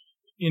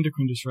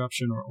endocrine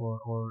disruption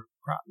or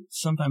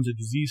sometimes a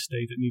disease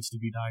state that needs to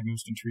be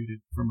diagnosed and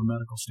treated from a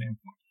medical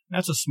standpoint. And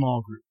that's a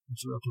small group.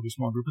 It's a relatively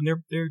small group, and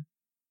they're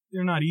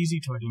not easy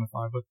to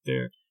identify, but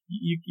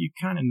you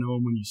kind of know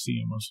them when you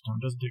see them most of the time.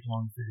 It doesn't take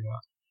long to figure it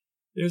out.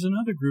 There's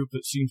another group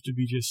that seems to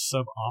be just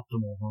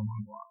suboptimal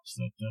hormone-wise.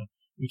 That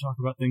we talk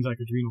about things like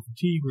adrenal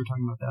fatigue. We were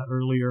talking about that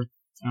earlier.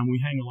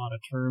 We hang a lot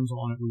of terms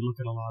on it. We look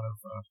at a lot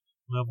of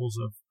levels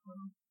of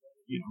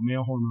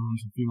male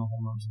hormones and female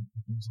hormones and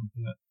things like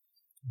that.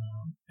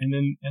 And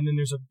then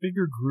there's a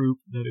bigger group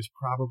that is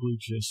probably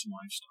just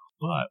lifestyle.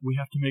 But we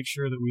have to make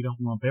sure that we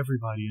don't lump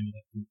everybody into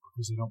that group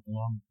because they don't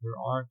belong. There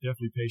are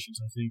definitely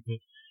patients, I think,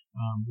 that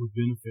would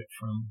benefit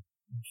from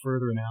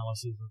further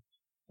analysis of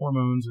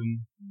hormones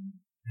and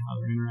how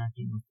they're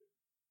interacting with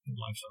their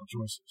lifestyle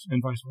choices,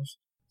 and vice versa.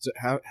 So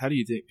how do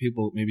you think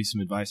people, maybe some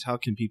advice, how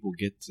can people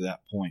get to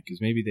that point? Because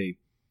maybe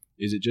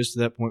is it just to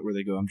that point where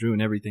they go, I'm doing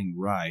everything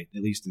right,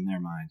 at least in their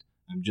mind,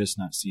 I'm just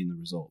not seeing the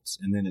results.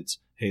 And then it's,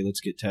 hey,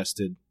 let's get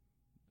tested.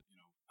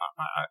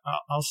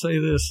 I'll say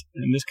this,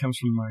 and this comes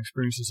from my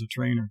experience as a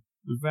trainer.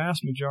 The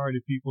vast majority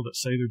of people that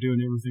say they're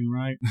doing everything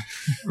right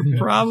are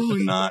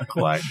probably not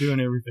quite doing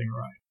everything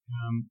right.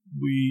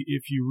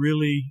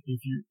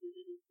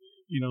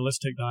 Let's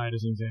take diet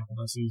as an example.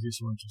 That's the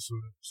easiest one to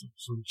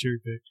sort of cherry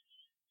pick.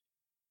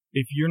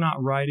 If you're not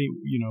riding,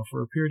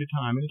 for a period of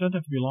time, and it doesn't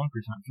have to be a long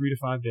period of time, 3 to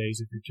 5 days,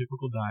 if your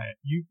typical diet,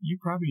 you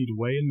probably need to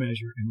weigh and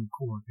measure and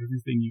record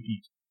everything you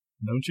eat.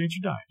 And don't change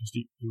your diet, just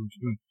do what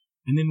you're doing.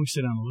 And then we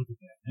sit down and look at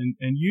that.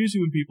 And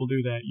usually when people do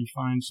that, you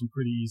find some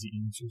pretty easy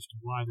answers to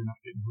why they're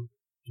not getting what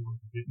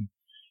they're getting.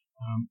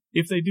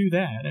 If they do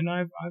that, and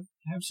I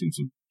have seen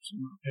some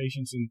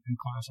patients in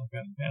class like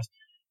that in the past,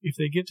 if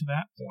they get to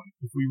that point,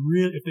 if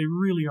they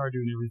really are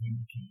doing everything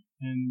they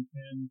can,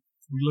 and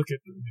we look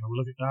at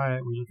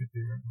diet, we look at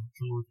their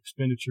caloric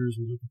expenditures,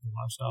 we look at their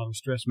lifestyle and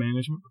stress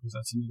management, because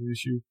that's another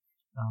issue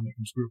that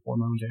can screw up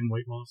hormones and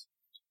weight loss.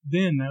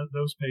 Then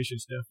those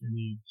patients definitely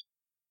need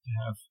to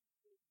have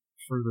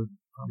further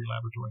probably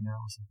laboratory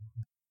analysis.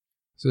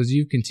 So as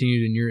you've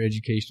continued in your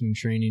education and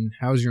training,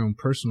 how's your own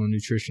personal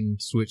nutrition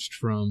switched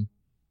from,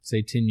 say,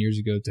 10 years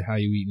ago to how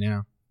you eat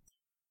now?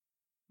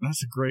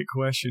 That's a great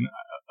question.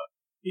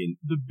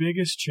 The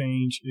biggest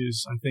change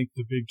is, I think,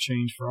 the big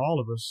change for all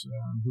of us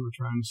who are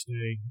trying to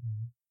stay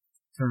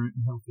current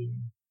and healthy,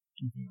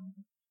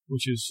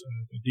 which is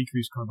a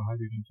decreased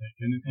carbohydrate intake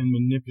and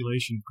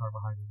manipulation of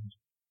carbohydrate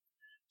intake.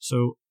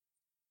 So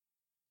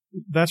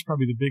that's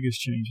probably the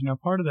biggest change. Now,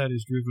 part of that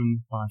is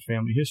driven by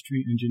family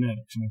history and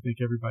genetics, and I think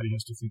everybody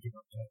has to think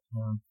about that.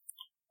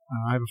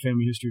 I have a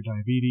family history of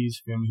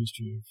diabetes, family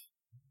history of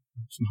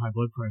some high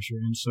blood pressure,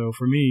 and so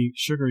for me,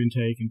 sugar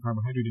intake and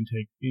carbohydrate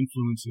intake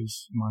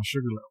influences my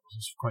sugar levels.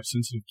 It's quite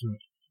sensitive to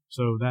it,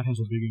 so that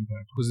has a big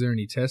impact. Was there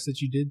any tests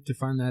that you did to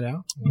find that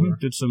out? Or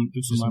did some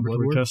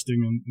laboratory testing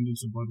and did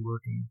some blood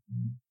work, and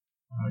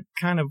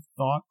kind of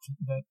thought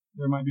that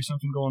there might be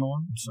something going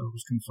on, and so it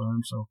was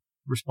confirmed. So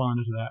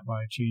responded to that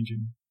by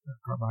changing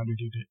carbohydrate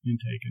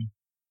intake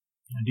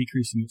and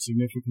decreasing it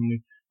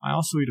significantly. I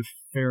also eat a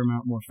fair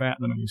amount more fat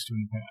than I used to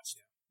in the past,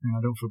 and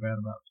I don't feel bad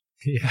about it.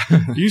 Yeah.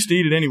 I used to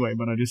eat it anyway,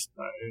 but I just,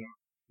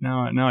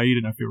 now I eat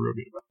it and I feel real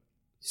good about it.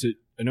 So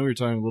I know we were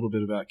talking a little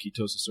bit about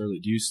ketosis earlier.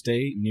 Do you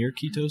stay near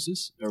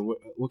ketosis, or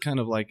what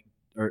kind of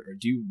or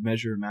do you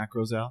measure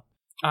macros out?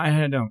 I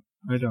don't.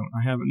 I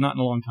haven't, not in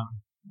a long time.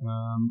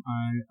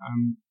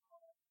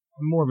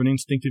 I'm more of an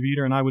instinctive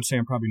eater, and I would say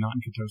I'm probably not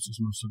in ketosis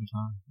most of the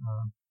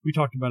time. We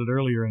talked about it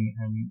earlier, and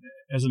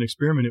as an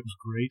experiment, it was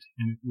great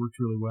and it worked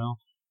really well.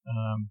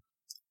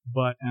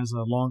 But as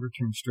a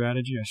longer-term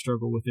strategy, I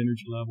struggle with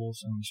energy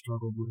levels and I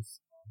struggled with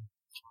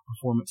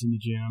performance in the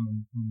gym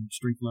and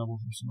strength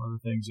levels and some other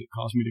things that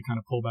caused me to kind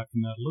of pull back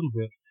from that a little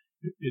bit.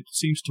 It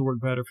seems to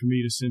work better for me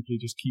to simply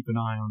just keep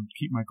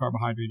my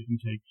carbohydrate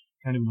intake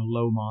kind of in a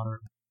low,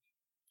 moderate.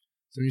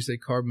 So when you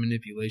say carb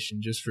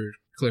manipulation, just for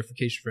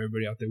clarification for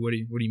everybody out there, what do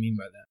you mean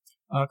by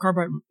that?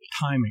 Carbohydrate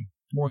timing,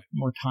 more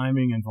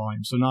timing and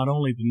volume. So not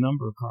only the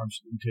number of carbs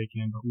that you take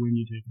in, but when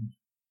you take them.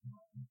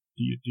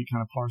 Do you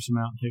kind of parse them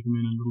out and take them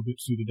in a little bit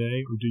through the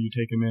day, or do you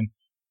take them in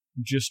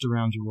just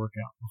around your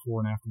workout,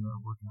 before and after your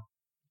workout?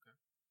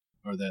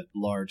 Or that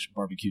large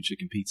barbecue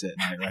chicken pizza at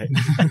night,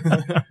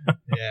 right?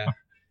 Yeah.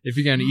 If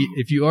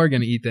you are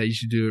gonna eat that, you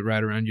should do it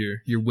right around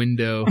your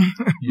window,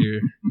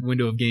 your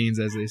window of gains,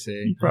 as they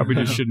say. You probably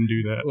just shouldn't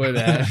do that. Or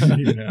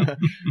that,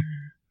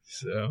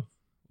 So,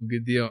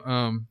 good deal.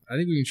 I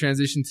think we can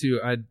transition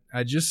to.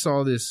 I just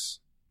saw this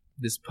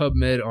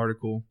PubMed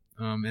article,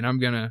 and I'm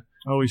gonna.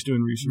 Oh, he's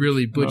doing research.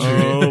 Really butcher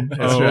it.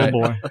 That's right.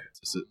 Boy.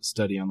 It's a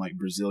study on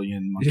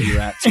Brazilian monkey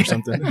rats or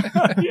something.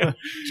 Yeah,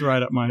 it's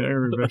right up my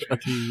area of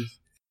expertise.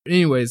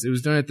 Anyways, it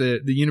was done at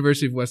the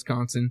University of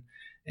Wisconsin,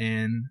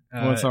 and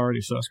it's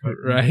already suspect,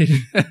 right?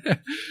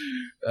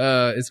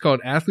 It's called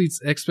 "Athletes'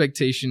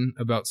 Expectation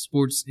About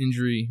Sports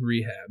Injury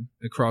Rehab: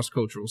 A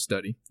Cross-Cultural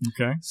Study."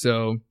 Okay.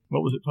 So,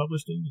 what was it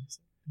published in?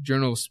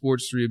 Journal of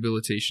Sports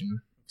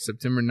Rehabilitation,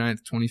 September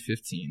 9th,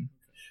 2015.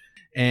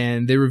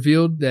 And they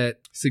revealed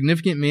that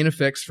significant main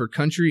effects for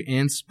country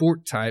and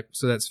sport type,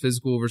 so that's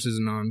physical versus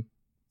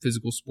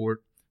non-physical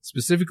sport,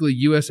 specifically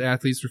U.S.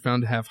 athletes were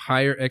found to have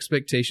higher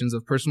expectations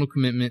of personal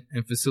commitment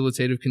and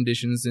facilitative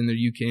conditions than their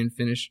UK and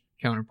Finnish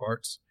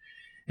counterparts.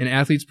 And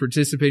athletes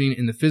participating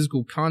in the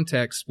physical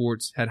contact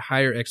sports had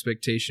higher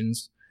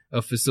expectations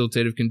of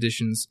facilitative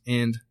conditions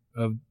and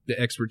of the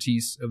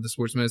expertise of the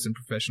sports medicine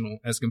professional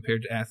as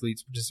compared to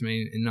athletes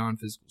participating in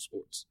non-physical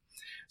sports.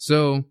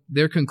 So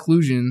their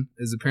conclusion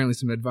is apparently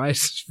some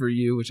advice for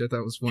you, which I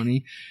thought was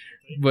funny.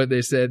 But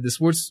they said the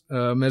sports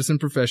medicine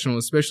professional,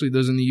 especially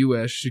those in the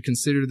U.S., should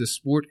consider the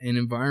sport and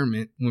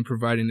environment when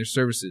providing their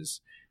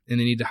services. And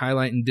they need to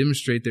highlight and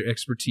demonstrate their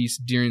expertise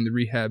during the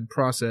rehab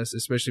process,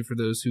 especially for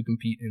those who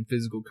compete in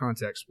physical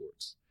contact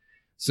sports.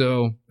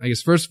 So I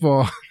guess, first of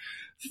all,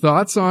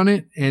 thoughts on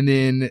it? And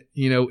then,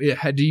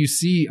 do you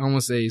see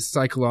almost a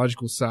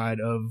psychological side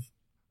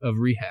of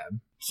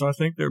rehab? So I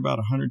think there are about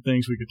 100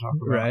 things we could talk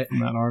about from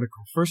that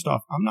article. First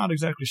off, I'm not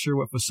exactly sure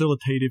what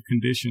facilitative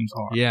conditions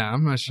are. Yeah,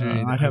 I'm not sure.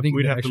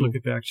 We'd have to look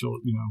at the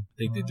actual, I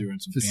think they threw in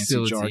some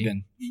facility. fancy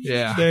jargon.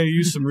 Yeah. They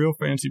use some real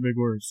fancy big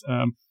words.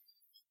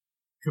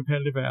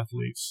 Competitive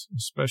athletes,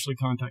 especially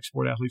contact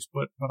sport athletes,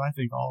 but I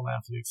think all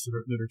athletes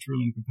that are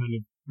truly in the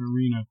competitive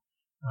arena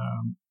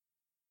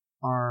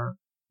are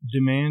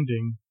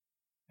demanding,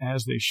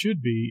 as they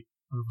should be,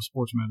 of a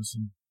sports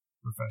medicine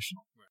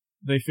professional.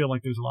 They feel like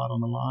there's a lot on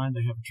the line.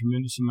 They have a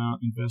tremendous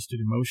amount invested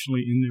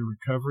emotionally in their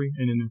recovery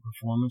and in their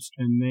performance,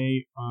 and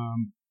they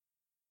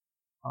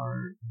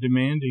are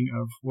demanding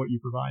of what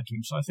you provide to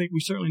them. So I think we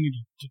certainly need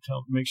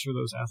to make sure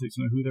those athletes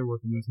know who they're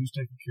working with, who's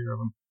taking care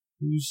of them,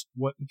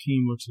 what the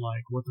team looks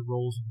like, what the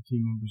roles of the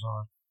team members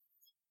are.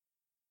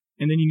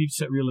 And then you need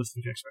to set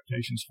realistic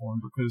expectations for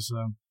them, because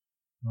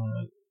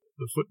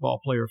the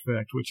football player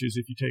effect, which is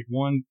if you take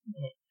one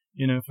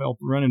NFL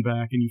running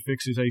back and you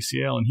fix his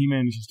ACL and he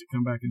manages to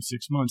come back in 6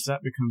 months, that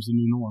becomes the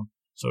new norm.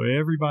 So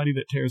everybody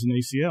that tears an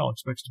ACL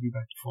expects to be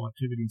back to full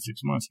activity in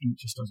 6 months, and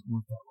it just doesn't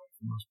work that way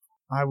for most people.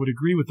 I would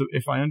agree with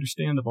if I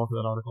understand the bulk of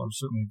that article, I would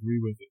certainly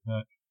agree with it,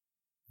 that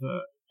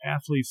the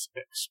athletes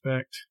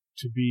expect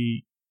to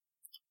be,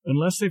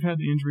 unless they've had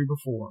the injury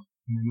before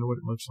and they know what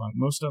it looks like,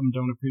 most of them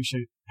don't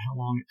appreciate how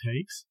long it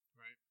takes.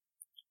 Right.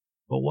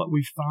 But what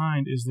we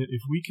find is that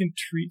if we can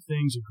treat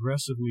things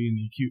aggressively in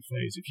the acute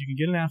phase, if you can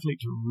get an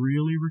athlete to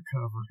really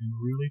recover and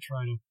really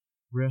try to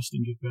rest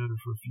and get better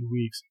for a few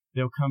weeks,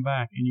 they'll come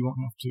back and you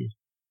won't have to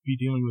be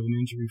dealing with an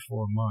injury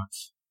for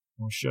months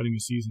or shutting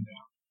the season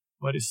down.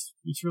 But it's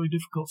really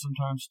difficult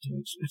sometimes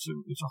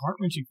it's a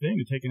heart-wrenching thing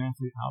to take an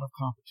athlete out of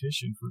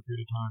competition for a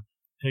period of time,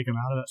 take them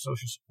out of that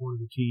social support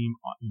of the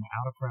team,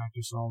 out of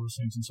practice, all those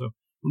things. And so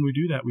when we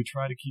do that, we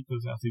try to keep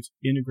those athletes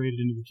integrated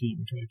into the team.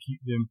 We try to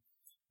keep them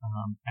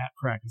at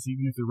practice,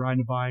 even if they're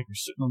riding a bike or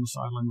sitting on the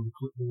sideline with a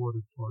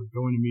clipboard or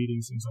going to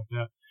meetings, things like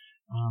that.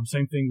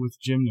 Same thing with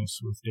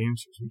gymnasts, with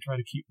dancers. We try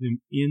to keep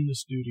them in the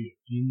studio,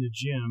 in the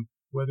gym,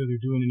 whether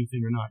they're doing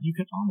anything or not. You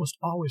can almost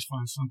always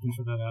find something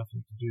for that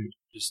athlete to do.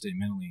 Just stay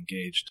mentally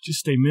engaged.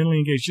 Just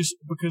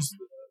because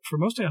for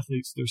most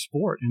athletes, their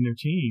sport and their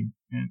team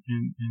and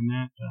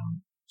that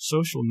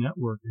social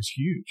network is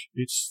huge.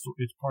 It's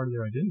part of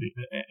their identity,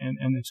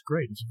 and it's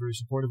great. It's very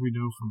supportive. We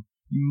know from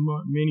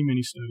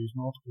many studies,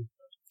 multiple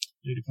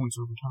data points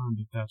over time,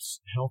 that that's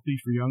healthy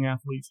for young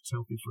athletes. It's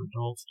healthy for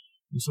adults,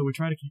 and so we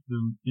try to keep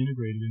them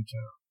integrated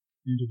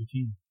into the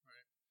team.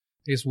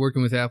 I guess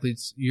working with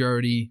athletes, you're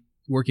already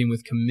working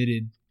with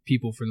committed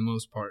people for the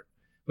most part.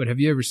 But have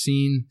you ever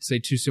seen,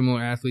 say, two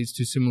similar athletes,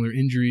 two similar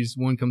injuries?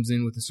 One comes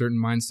in with a certain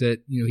mindset.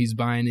 He's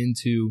buying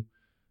into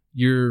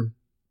your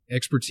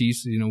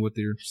expertise, what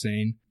they're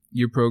saying,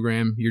 your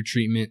program, your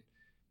treatment.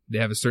 They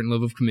have a certain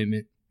level of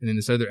commitment. And then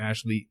this other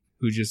athlete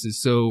who just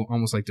is so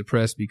almost like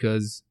depressed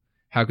because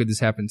how could this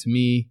happen to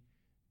me?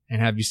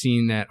 And have you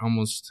seen that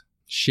almost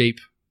shape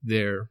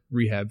their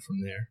rehab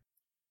from there?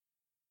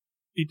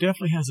 It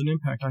definitely has an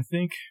impact.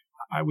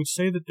 I would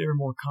say that there are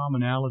more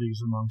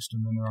commonalities amongst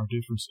them than there are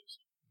differences.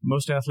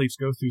 Most athletes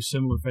go through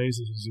similar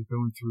phases as they're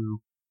going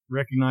through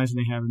recognizing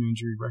they have an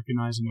injury,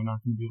 recognizing they're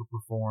not going to be able to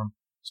perform,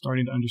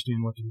 starting to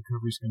understand what the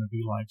recovery is going to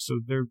be like.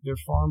 So they're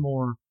far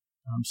more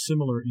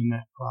similar in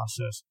that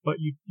process.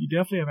 But you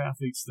definitely have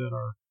athletes that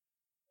are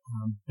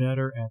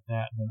better at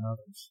that than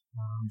others.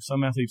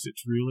 Some athletes,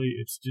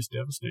 it's just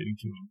devastating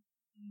to them.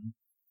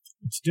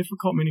 It's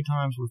difficult many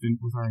times with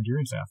our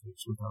endurance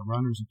athletes, with our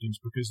runners and things,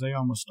 because they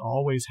almost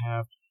always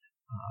have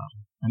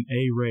an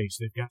A race.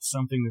 They've got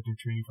something that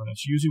they're training for.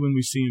 That's usually when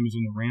we see them is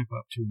in the ramp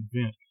up to an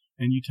event,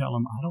 and you tell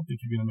them, I don't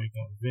think you're going to make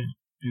that event.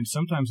 And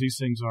sometimes these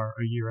things are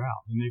a year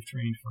out, and they've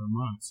trained for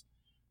months.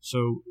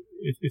 So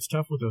it's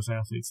tough with those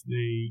athletes.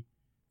 They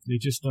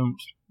just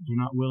they're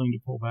not willing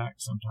to pull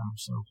back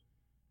sometimes. So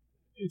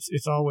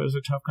it's always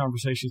a tough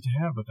conversation to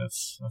have, but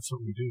that's what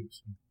we do.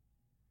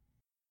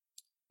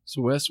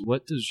 So Wes,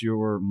 what does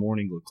your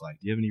morning look like?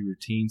 Do you have any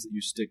routines that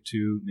you stick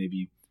to?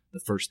 Maybe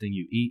the first thing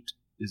you eat?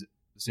 Is it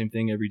the same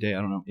thing every day?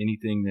 I don't know.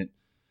 Anything that,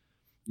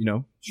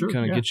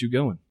 gets you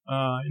going?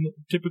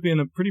 Typically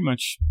pretty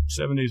much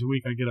 7 days a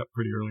week, I get up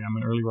pretty early. I'm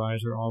an early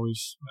riser,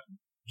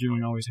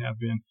 generally always have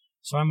been.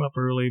 So I'm up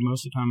early.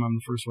 Most of the time I'm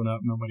the first one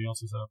up. Nobody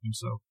else is up. And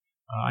so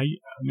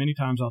many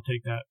times I'll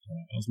take that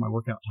as my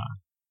workout time.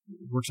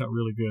 It works out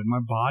really good.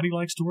 My body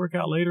likes to work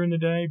out later in the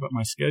day, but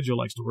my schedule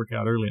likes to work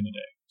out early in the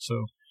day.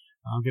 So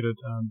I'll get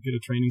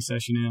a training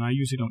session in. I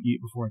usually don't eat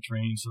before I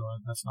train, so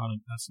that's not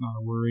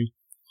a worry.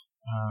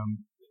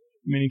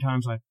 Many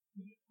times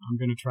I'm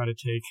going to try to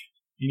take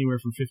anywhere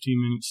from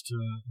 15 minutes to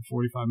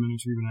 45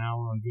 minutes or even an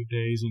hour on good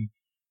days and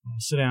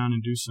sit down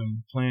and do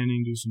some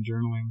planning, do some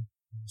journaling,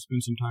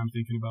 spend some time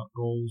thinking about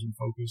goals and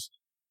focus,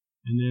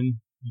 and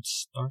then it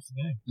starts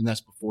the day. And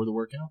that's before the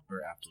workout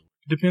or after?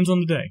 Depends on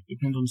the day.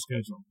 Depends on the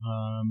schedule.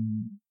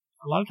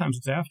 A lot of times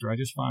it's after. I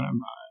just find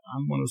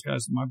I'm one of those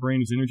guys. My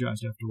brain is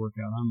energized after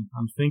workout.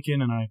 I'm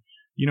thinking, and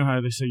you know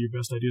how they say your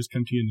best ideas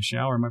come to you in the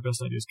shower. My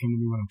best ideas come to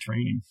me when I'm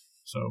training.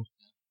 So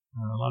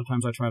a lot of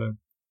times I try to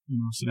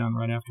sit down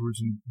right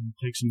afterwards and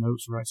take some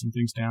notes, write some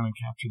things down, and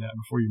capture that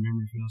before your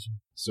memory fails you.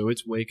 So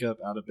it's wake up,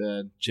 out of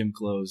bed, gym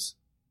clothes,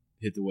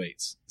 hit the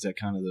weights. Is that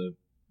kind of the?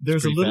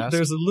 There's a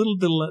little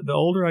delay. The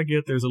older I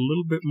get, there's a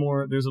little bit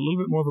more of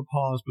a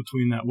pause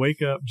between that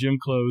wake up, gym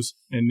clothes,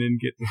 and then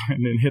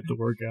hit the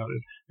workout.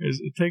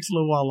 It takes a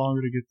little while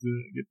longer to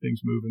get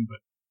things moving. But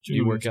do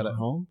you work out at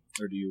home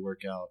or do you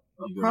work out?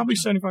 Probably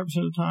 75% of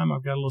the time.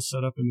 I've got a little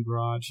setup in the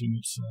garage, and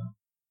it's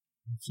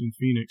in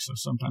Phoenix, so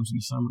sometimes in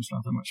the summer it's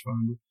not that much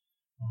fun. But,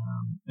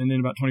 and then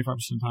about 25% of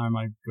the time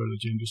I go to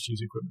the gym, just use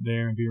the equipment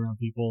there and be around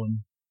people and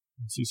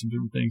see some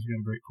different things. We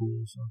got a great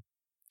pool. So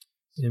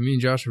yeah, me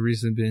and Josh have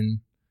recently been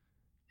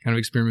kind of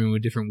experimenting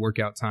with different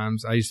workout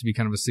times. I used to be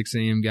kind of a 6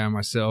 a.m. guy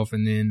myself,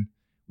 and then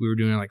we were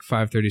doing it like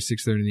 5:30,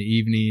 6:30 in the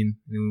evening,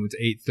 and then we went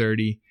to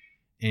 8:30.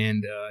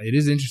 And it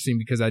is interesting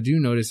because I do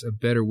notice a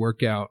better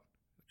workout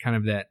kind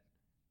of that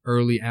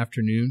early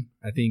afternoon.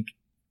 I think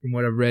from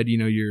what I've read,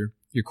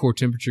 your core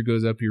temperature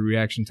goes up, your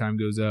reaction time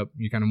goes up,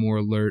 you're kind of more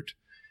alert.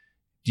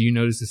 Do you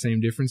notice the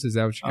same difference? Is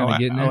that what you're kind of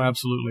getting at? Oh,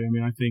 absolutely. I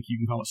mean, I think you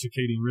can call it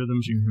circadian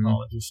rhythms. You can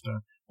call it just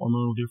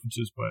hormonal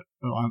differences, but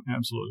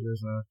absolutely.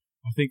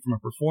 I think from a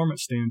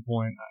performance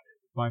standpoint,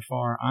 by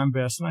far, I'm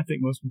best, and I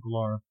think most people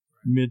are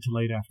mid to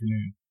late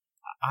afternoon.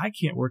 I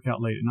can't work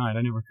out late at night.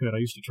 I never could. I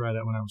used to try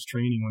that when I was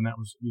training, when that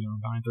was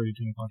 9:30,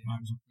 10 o'clock at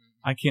night.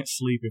 I can't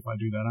sleep if I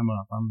do that. I'm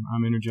up.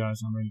 I'm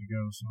energized. I'm ready to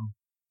go. So,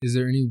 is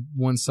there any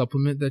one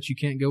supplement that you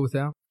can't go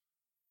without?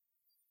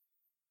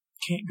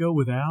 Can't go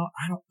without?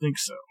 I don't think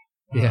so.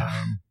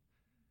 Yeah.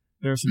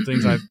 There are some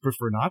things I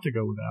prefer not to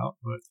go without,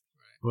 but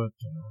I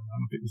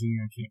don't think there's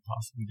anything I can't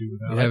possibly do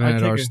without. We haven't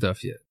had our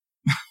stuff yet.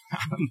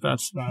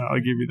 That's not. I'll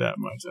give you that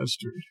much. That's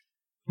true.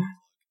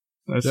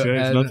 There's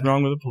nothing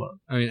wrong with a plug.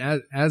 I mean,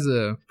 as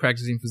a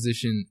practicing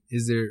physician,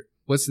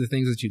 what's the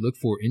things that you look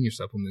for in your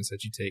supplements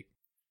that you take?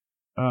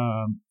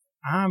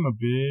 I'm a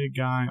big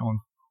guy on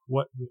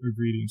what the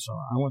ingredients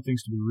are. I want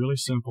things to be really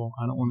simple.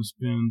 I don't want to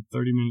spend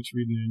 30 minutes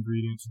reading the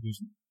ingredients.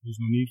 There's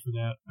no need for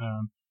that.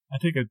 I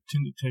tend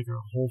to take a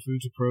whole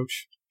foods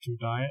approach to a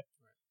diet,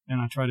 and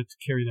I try to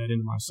carry that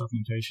into my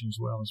supplementation as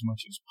well as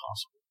much as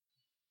possible.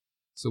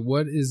 So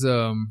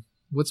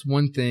what's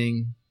one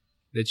thing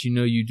that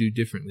you do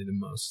differently the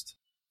most?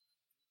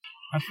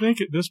 I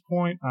think at this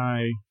point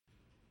I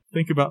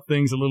think about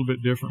things a little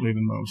bit differently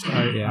than most.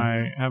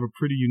 I have a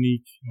pretty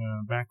unique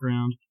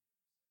background.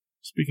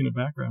 Speaking of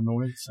background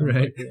noise,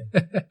 right?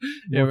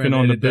 Working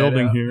on the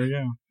building here,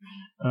 yeah.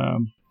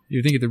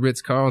 You think at the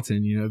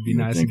Ritz-Carlton, it'd be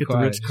nice and quiet. I think at the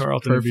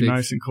Ritz-Carlton it'd be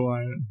nice and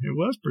quiet. It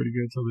was pretty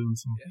good till then.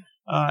 So.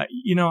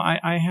 Yeah.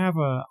 I have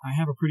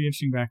a pretty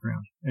interesting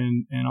background,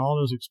 and all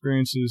those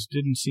experiences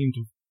didn't seem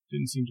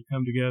to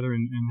come together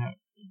and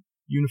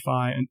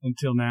unify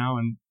until now,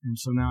 and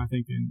so now I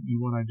think in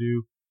what I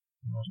do,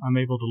 I'm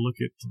able to look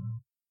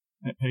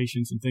at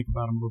patients and think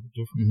about them a little bit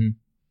differently. Mm-hmm.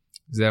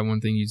 Is that one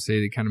thing you'd say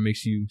that kind of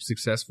makes you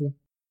successful?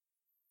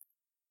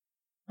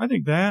 I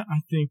think that.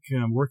 I think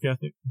work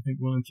ethic. I think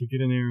willing to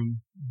get in there and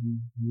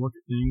work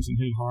at things and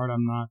hit it hard.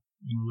 I'm not,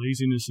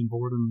 laziness and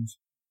boredom is,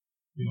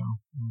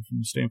 from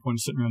the standpoint of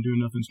sitting around doing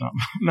nothing is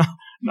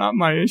not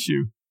my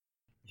issue.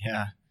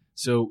 Yeah.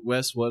 So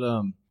Wes,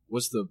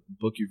 what's the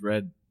book you've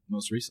read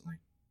most recently?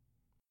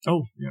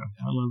 Oh yeah,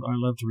 I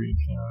love to read.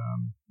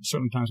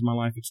 Certain times in my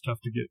life it's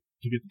tough to get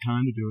the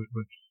time to do it,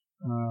 but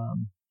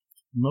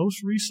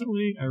most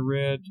recently I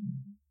read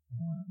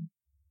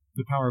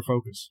The Power of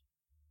Focus,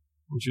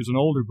 which is an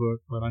older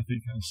book, but I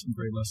think has some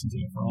great lessons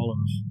in it for all of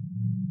us.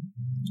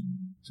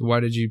 So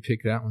why did you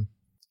pick that one?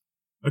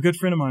 A good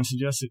friend of mine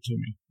suggested it to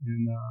me,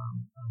 and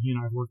he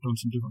and I have worked on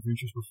some different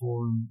ventures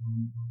before, and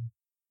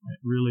it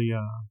really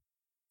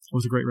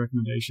was a great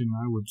recommendation.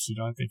 I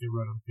think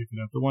everybody ought to pick it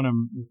up. The one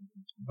I'm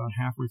about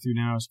halfway through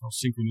now is called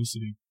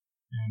Synchronicity,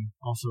 and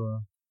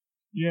also,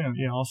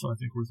 also I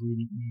think worth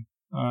reading.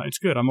 It's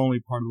good. I'm only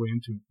part of the way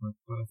into it,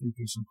 but I think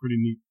there's some pretty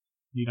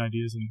neat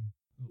ideas in there.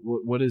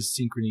 What is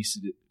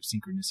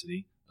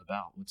synchronicity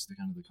about? What's the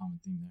common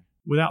theme there?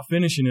 Without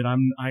finishing it,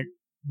 I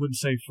wouldn't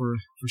say for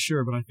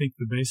sure, but I think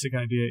the basic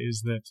idea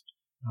is that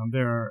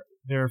there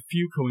are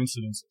few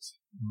coincidences.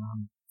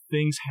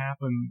 Things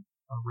happen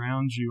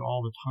around you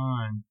all the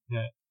time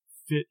that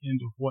fit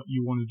into what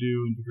you want to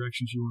do and the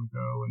directions you want to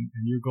go and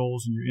your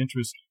goals and your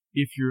interests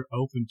if you're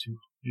open to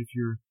it. If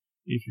you're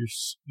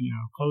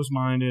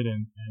closed-minded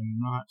and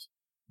not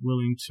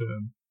willing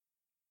to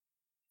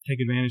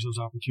take advantage of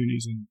those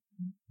opportunities and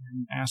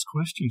ask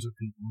questions of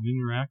people and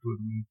interact with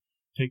them and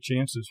take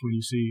chances when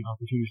you see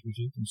opportunities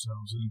present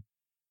themselves. And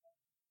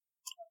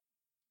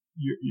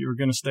you're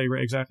going to stay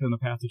right exactly on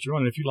the path that you're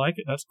on. And if you like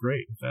it, that's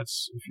great.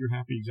 If you're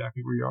happy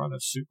exactly where you are,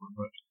 that's super.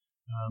 But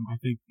I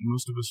think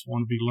most of us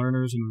want to be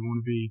learners and we want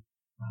to be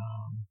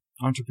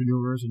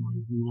entrepreneurs and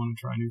we want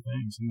to try new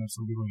things, and that's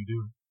a good way to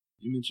do it.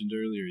 You mentioned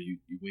earlier you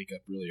wake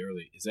up really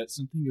early. Is that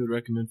something you would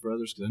recommend for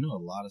others? Because I know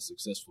a lot of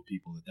successful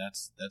people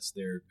that's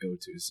their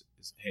go-to is,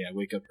 hey, I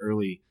wake up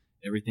early,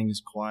 everything is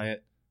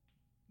quiet,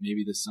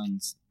 maybe the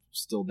sun's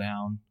still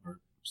down or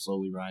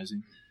slowly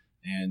rising,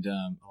 and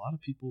a lot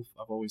of people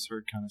I've always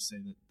heard kind of say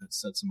that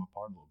sets them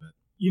apart a little bit.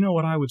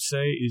 What I would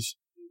say is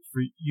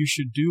you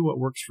should do what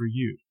works for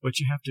you, but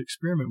you have to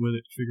experiment with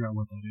it to figure out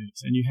what that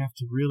is, and you have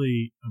to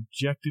really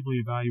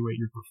objectively evaluate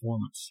your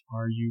performance.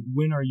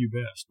 When are you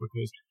best?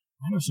 Because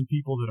I know some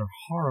people that are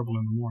horrible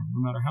in the morning,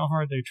 no matter how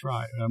hard they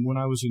try. When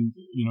I was in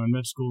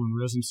med school and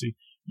residency,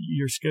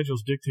 your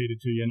schedule's dictated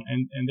to you,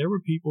 and there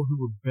were people who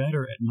were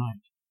better at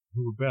night,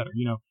 who were better.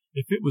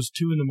 If it was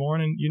 2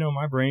 a.m,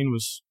 my brain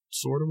was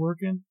sort of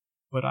working,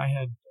 but I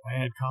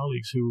had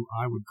colleagues who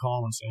I would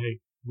call and say, hey,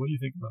 what do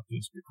you think about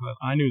this? Because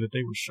I knew that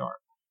they were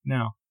sharp.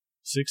 Now,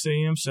 6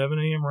 a.m., 7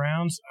 a.m.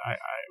 rounds,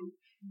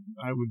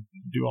 I would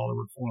do all the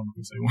work for them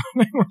because they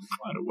were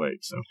quite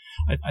awake. So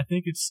I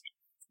think it's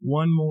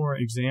one more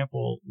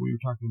example. We were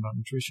talking about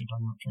nutrition,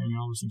 talking about training,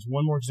 all those things.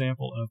 One more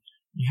example of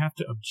you have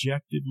to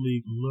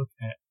objectively look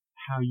at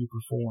how you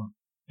perform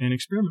and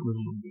experiment with it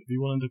a little bit. Be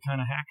willing to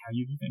kind of hack how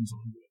you do things a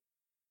little bit.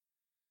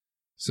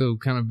 So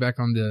kind of back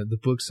on the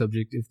book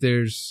subject,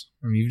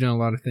 you've done a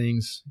lot of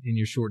things in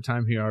your short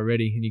time here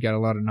already, and you got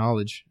a lot of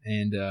knowledge.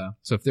 And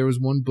so if there was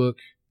one book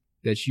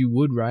that you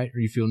would write or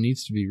you feel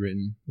needs to be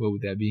written, what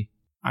would that be?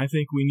 I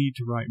think we need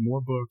to write more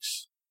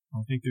books.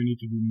 I think there need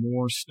to be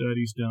more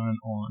studies done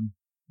on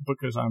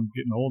because I'm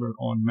getting older,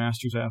 on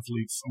masters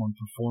athletes, on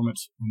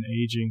performance and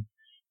aging.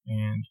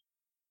 And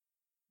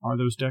are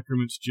those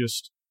decrements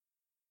just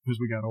because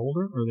we got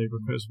older, or are they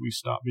because we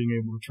stopped being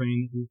able to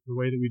train the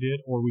way that we did,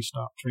 or we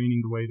stopped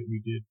training the way that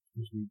we did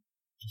because we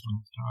just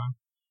don't have time?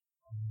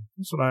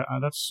 That's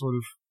what that's sort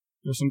of,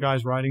 there's some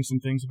guys writing some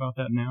things about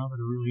that now that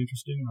are really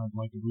interesting, and I'd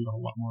like to read a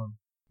whole lot more of them.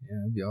 Yeah,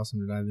 that'd be awesome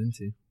to dive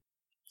into.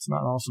 It's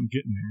not awesome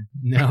getting there.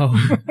 No,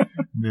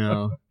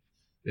 no.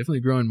 Definitely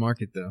growing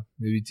market, though.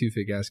 Maybe Two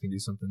Fit Guys can do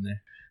something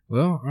there.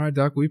 Well, all right,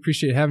 Doc, we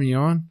appreciate having you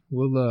on.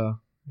 We'll, I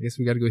guess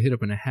we got to go hit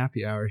up in a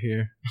happy hour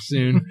here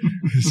soon.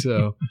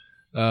 So,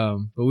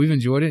 but we've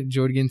enjoyed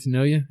getting to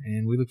know you,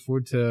 and we look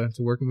forward to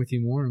working with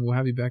you more, and we'll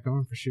have you back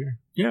on for sure.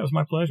 Yeah, it was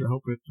my pleasure.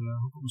 Hope it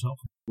was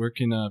helpful. Where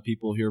can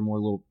people hear more,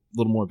 little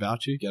more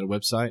about you? You got a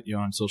website? You're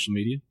on social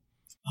media?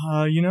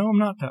 I'm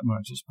not that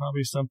much. It's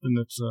probably something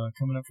that's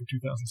coming up for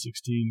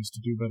 2016 is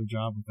to do a better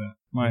job with that.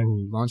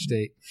 Launch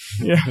date.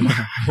 Yeah.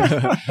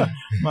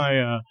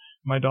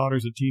 My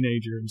daughter's a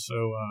teenager, and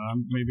so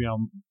maybe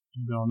I'll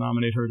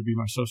nominate her to be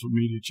my social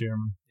media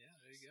chairman. Yeah,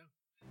 there you go.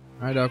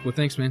 All right, Doc. Well,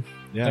 thanks, man.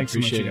 Yeah, thanks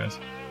appreciate so much, it. you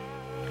guys.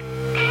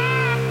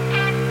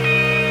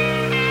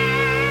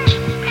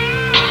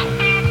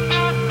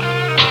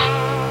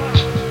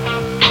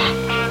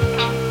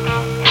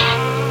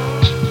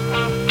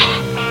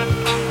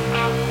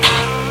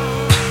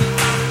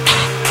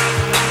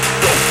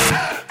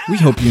 We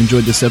hope you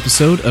enjoyed this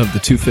episode of the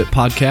Two Fit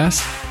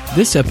Podcast.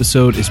 This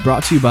episode is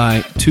brought to you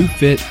by Two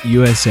Fit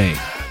USA,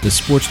 the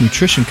sports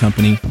nutrition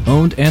company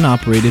owned and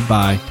operated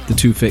by the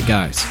Two Fit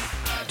Guys.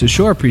 To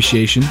show our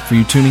appreciation for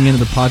you tuning into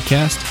the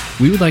podcast,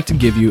 we would like to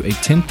give you a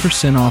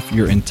 10% off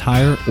your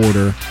entire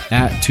order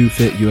at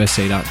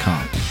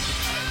twofitusa.com.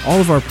 All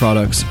of our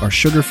products are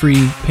sugar-free,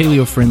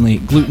 paleo-friendly,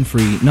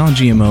 gluten-free,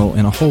 non-GMO,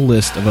 and a whole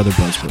list of other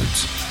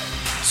buzzwords.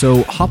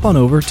 So hop on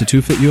over to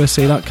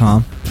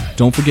twofitusa.com.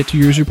 Don't forget to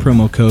use your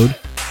promo code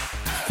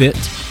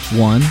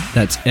FIT1,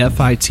 that's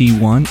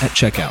FIT1 at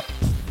checkout.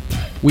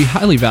 We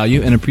highly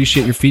value and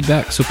appreciate your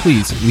feedback, so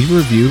please leave a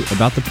review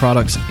about the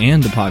products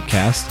and the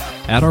podcast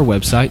at our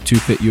website,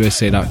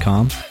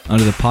 twofitusa.com,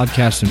 under the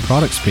podcast and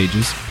products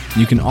pages.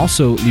 You can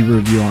also leave a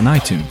review on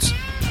iTunes.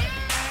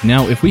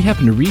 Now, if we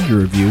happen to read your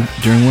review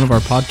during one of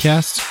our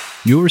podcasts,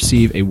 you'll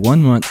receive a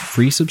 1-month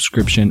free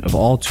subscription of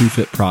all Two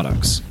Fit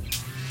products.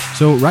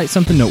 So write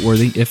something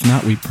noteworthy. If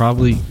not, we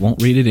probably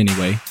won't read it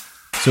anyway.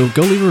 So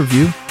go leave a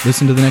review,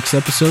 listen to the next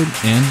episode,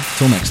 and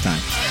till next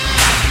time.